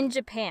in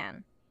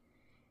Japan.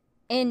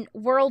 In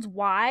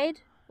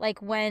worldwide,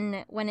 like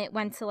when it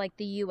went to like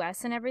the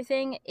U.S. and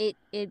everything, it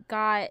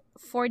got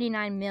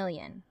 49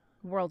 million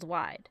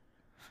worldwide.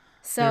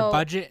 So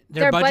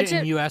their budget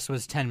in U.S.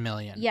 was 10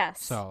 million.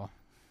 Yes. So.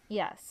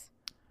 Yes.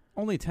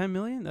 Only 10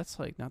 million? That's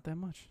like not that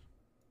much.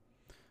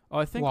 Oh,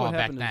 I think what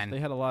happened is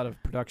they had a lot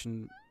of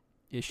production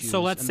issues.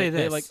 So let's say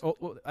this.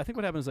 I think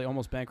what happened is they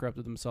almost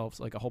bankrupted themselves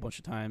like a whole bunch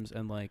of times,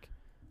 and like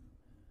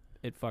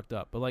it fucked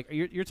up. But like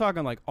you're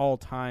talking like all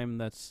time.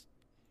 That's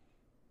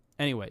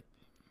anyway.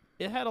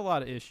 It had a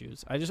lot of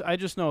issues. I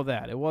just know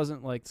that it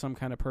wasn't like some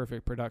kind of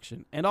perfect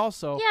production, and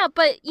also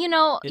but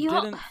it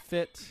didn't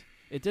fit.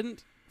 It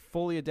didn't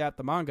fully adapt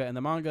the manga, and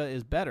the manga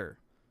is better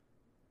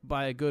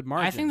by a good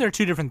margin. I think they're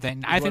two different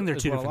things. A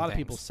lot of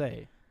people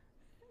say.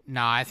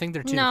 No, I think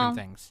they're two different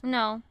things.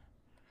 No.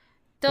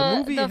 The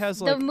movie has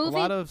a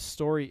lot of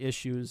story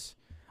issues.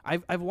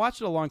 I've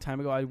watched it a long time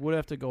ago. I would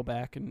have to go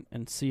back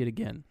and see it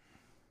again.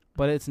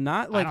 But it's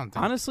not like,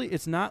 honestly,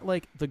 it's not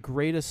like the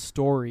greatest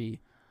story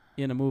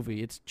in a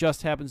movie. It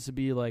just happens to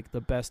be like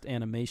the best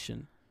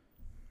animation.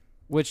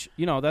 Which,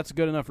 that's a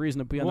good enough reason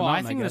to be on the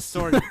mountain, I think the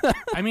story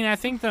I mean, I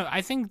think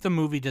the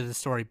movie did the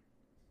story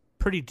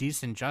pretty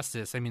decent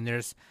justice. I mean,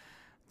 there's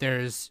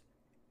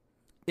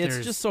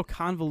just so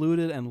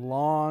convoluted and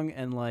long,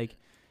 and like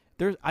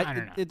there's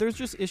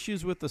just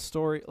issues with the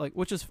story, like,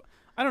 which is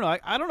I don't know.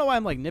 I don't know why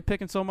I'm like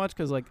nitpicking so much,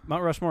 because like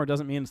Mount Rushmore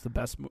doesn't mean it's the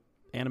best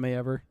anime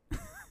ever.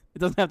 It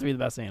doesn't have to be the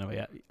best anime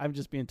yet. I'm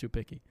just being too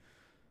picky.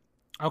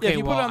 Okay, if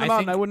you put it on the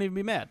mountain, I wouldn't even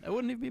be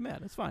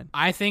mad. It's fine.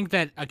 I think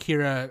that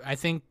Akira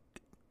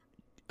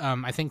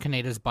I think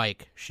Kaneda's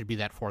bike should be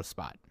that 4th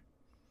spot.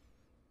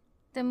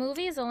 The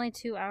movie is only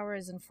 2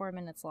 hours and 4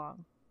 minutes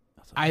long.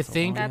 I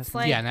think That's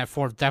like- yeah, and that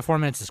 4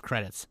 minutes is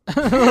credits.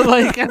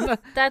 Like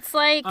That's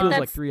like Feels that's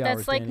like 3 hours,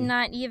 that's like Danny.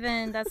 not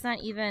even. That's not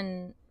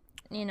even.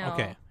 You know.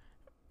 okay.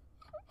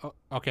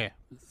 Okay.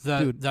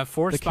 Dude, The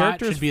 4th the spot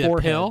characters' should be the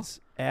pill.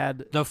 foreheads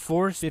add The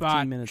 4th 15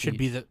 spot minutes should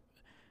be each.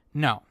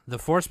 the the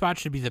 4th spot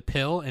should be the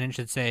pill, and it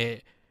should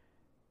say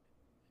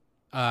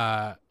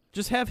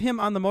just have him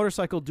on the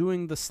motorcycle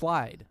doing the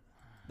slide.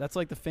 That's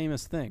like the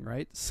famous thing,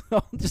 right?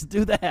 So just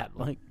do that.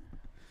 Like,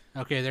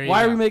 okay, there you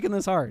why go. are we making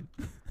this hard?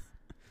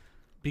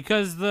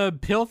 Because the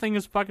pill thing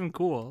is fucking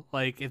cool.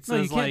 Like it No,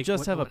 you says can't like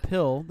just have a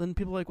pill. Then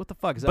people are like, what the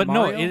fuck? Is that but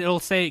Mario? no, it'll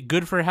say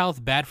good for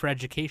health, bad for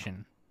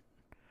education.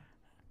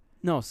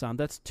 No, Sam,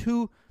 that's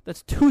too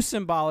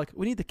symbolic.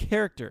 We need the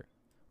character.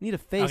 We need a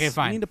face. Okay,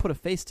 fine. We need to put a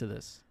face to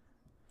this.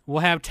 We'll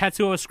have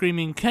Tetsuo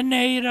screaming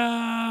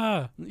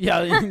Kaneda.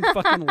 Yeah,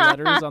 fucking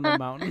letters on the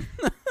mountain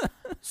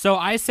So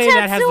I say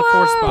that has the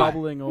 4th spot.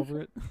 bubbling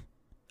over it.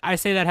 I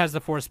say that has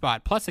the 4th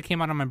spot. Plus, it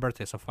came out on my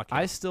birthday, so fuck you.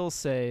 I still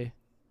say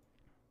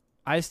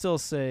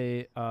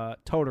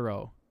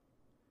Totoro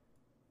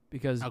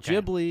because Okay.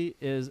 Ghibli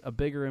is a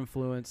bigger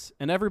influence,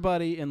 and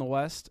everybody in the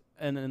West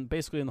and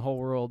basically in the whole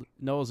world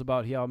knows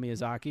about Hayao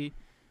Miyazaki.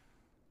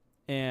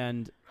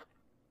 And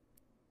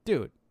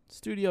dude,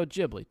 Studio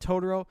Ghibli,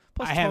 Totoro.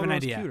 Plus, I have an Totoro's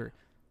idea. cuter.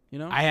 You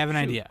know, I have an Shoot.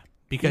 idea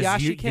because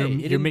Yashike,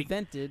 you're making.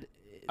 invented.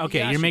 Okay,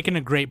 you're Yashike. making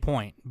a great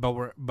point, but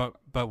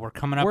we're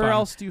coming up. Where on,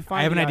 else do you find?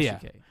 I have an Yashike?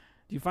 idea.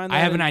 Do you find that I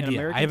have an in idea.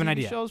 American I have an TV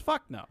idea. Shows?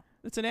 Fuck no.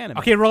 It's an anime.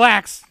 Okay,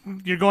 relax.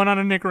 You're going on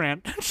a Nick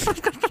rant.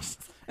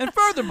 And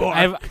furthermore,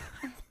 I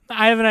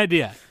have an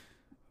idea.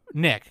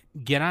 Nick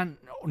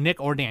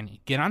or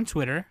Danny, get on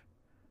Twitter,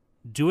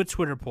 do a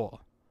Twitter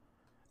poll,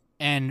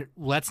 and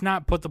let's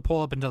not put the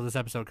poll up until this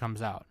episode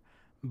comes out,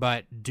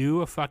 but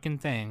do a fucking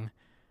thing.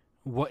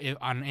 What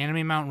on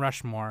Anime Mount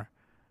Rushmore?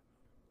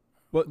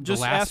 well, the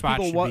just last ask spot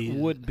people should what be-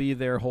 would be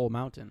their whole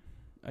mountain.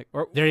 Like,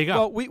 or, There you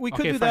go. Well, we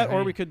could Okay, do fine, that, or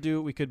fine.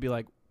 we could be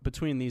like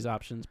between these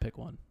options, pick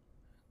one.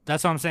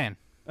 That's what I'm saying.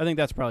 I think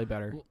that's probably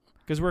better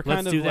because we're Let's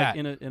kind of do like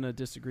that. in a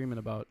disagreement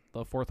about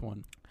the 4th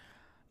one.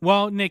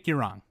 Well, Nick, you're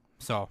wrong.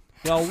 So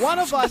Well, one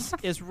of us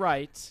is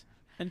right,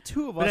 and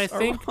 2 of But us I are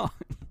think- wrong.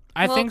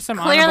 I Well, think some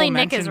clearly honorable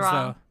Nick is mentions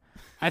wrong.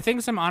 though. I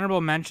think some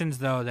honorable mentions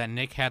though that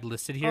Nick had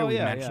listed here. Oh, we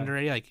yeah, mentioned yeah.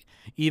 already, like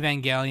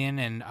Evangelion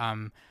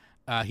and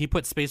he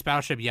put Space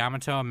Battleship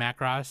Yamato and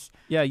Macross.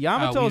 Yeah,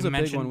 Yamato we is a big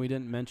mentioned- one we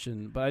didn't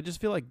mention, but I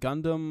just feel like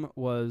Gundam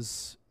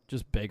was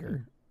just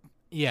bigger.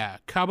 Yeah,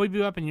 Cowboy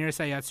Bebop and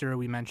Urusei Yatsura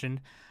we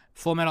mentioned.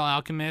 Full Metal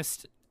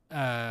Alchemist,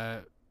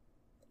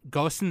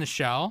 Ghost in the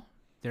Shell.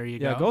 There you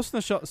Yeah, go. Ghost in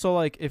the Shell. So,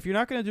 like, if you're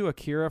not going to do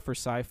Akira for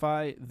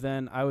sci-fi,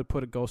 then I would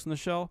put a Ghost in the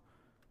Shell.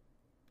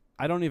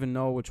 I don't even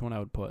know which one I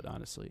would put,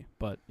 honestly.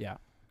 But, yeah.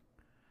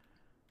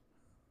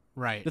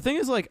 Right. The thing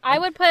is, like... I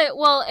would put.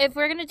 Well, if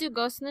we're gonna do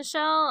Ghost in the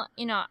Shell,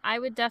 you know, I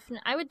would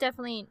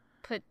definitely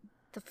put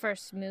the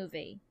first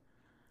movie.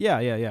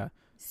 Yeah.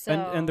 So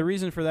And the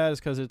reason for that is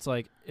because it's,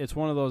 like, it's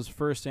one of those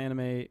first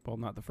anime... Well,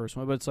 not the first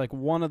one, but it's, like,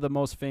 one of the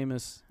most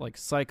famous, like,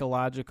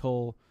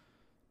 psychological,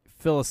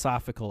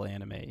 philosophical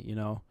anime, you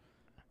know?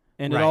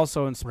 And Right. it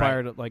also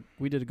inspired, like,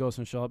 we did a Ghost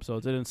in the Shell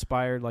episodes. It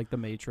inspired, like, The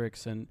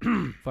Matrix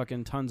and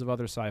fucking tons of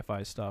other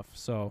sci-fi stuff.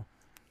 So,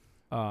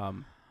 that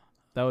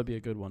would be a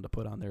good one to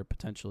put on there,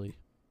 potentially.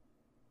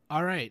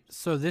 All right.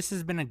 So this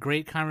has been a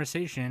great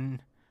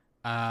conversation.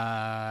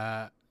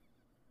 I've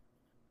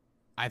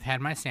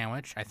had my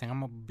sandwich. I think I'm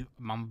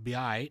gonna be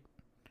all right.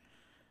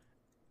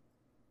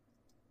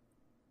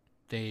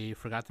 They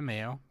forgot the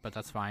mayo, but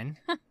that's fine.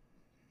 I'm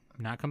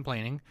not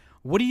complaining.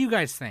 What do you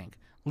guys think?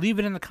 Leave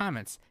it in the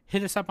comments.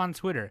 Hit us up on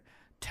Twitter.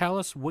 Tell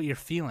us what you're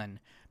feeling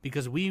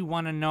because we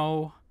want to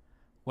know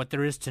what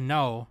there is to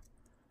know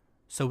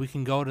so we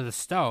can go to the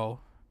stove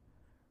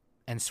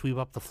and sweep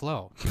up the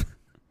flow.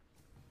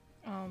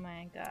 oh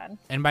my god.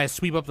 And by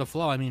sweep up the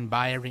flow, I mean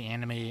buy every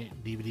anime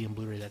DVD and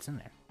Blu-ray that's in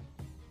there.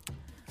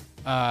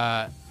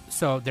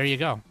 So there you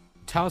go.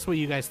 Tell us what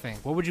you guys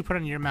think. What would you put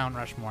on your Mount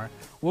Rushmore?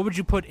 What would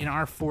you put in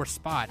our 4th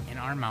spot in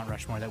our Mount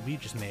Rushmore that we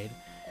just made?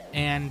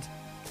 And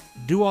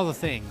do all the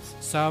things.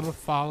 Sub,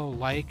 follow,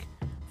 like.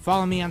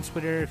 Follow me on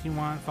Twitter if you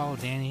want. Follow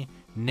Danny,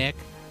 Nick.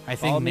 I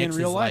think Follow me in Nick's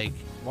real is life.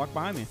 like Walk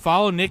behind me.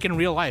 follow Nick in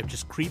real life.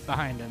 Just creep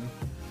behind him.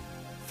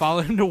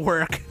 Follow him to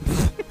work.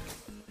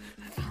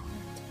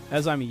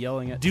 As I'm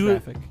yelling at Do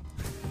it. traffic.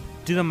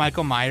 Do the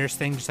Michael Myers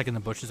thing, just like in the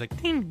bushes, like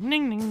ding,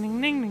 ding, ding, ding,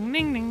 ding, ding,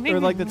 ding, ding, ding. Or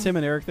like the Tim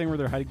and Eric thing where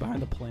they're hiding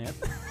behind the plant.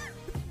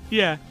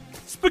 Yeah.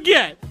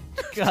 Spaghetti.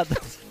 God,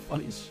 that's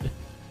funny as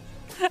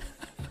shit.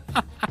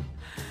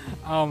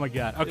 Oh my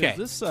god. Okay.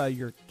 Is this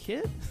your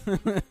kid?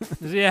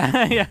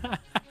 Yeah.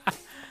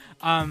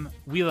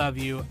 We love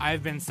you.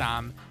 I've been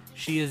Sam.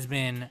 She has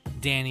been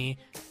Danny,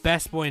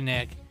 Best Boy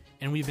Nick,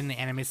 and we've been the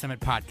Anime Summit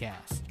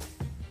Podcast.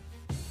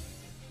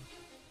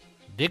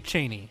 Dick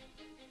Cheney.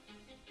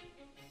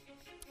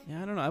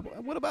 Yeah, I don't know.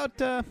 What about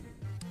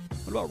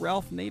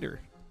Ralph Nader?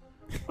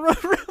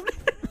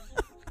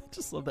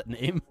 Just love that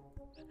name.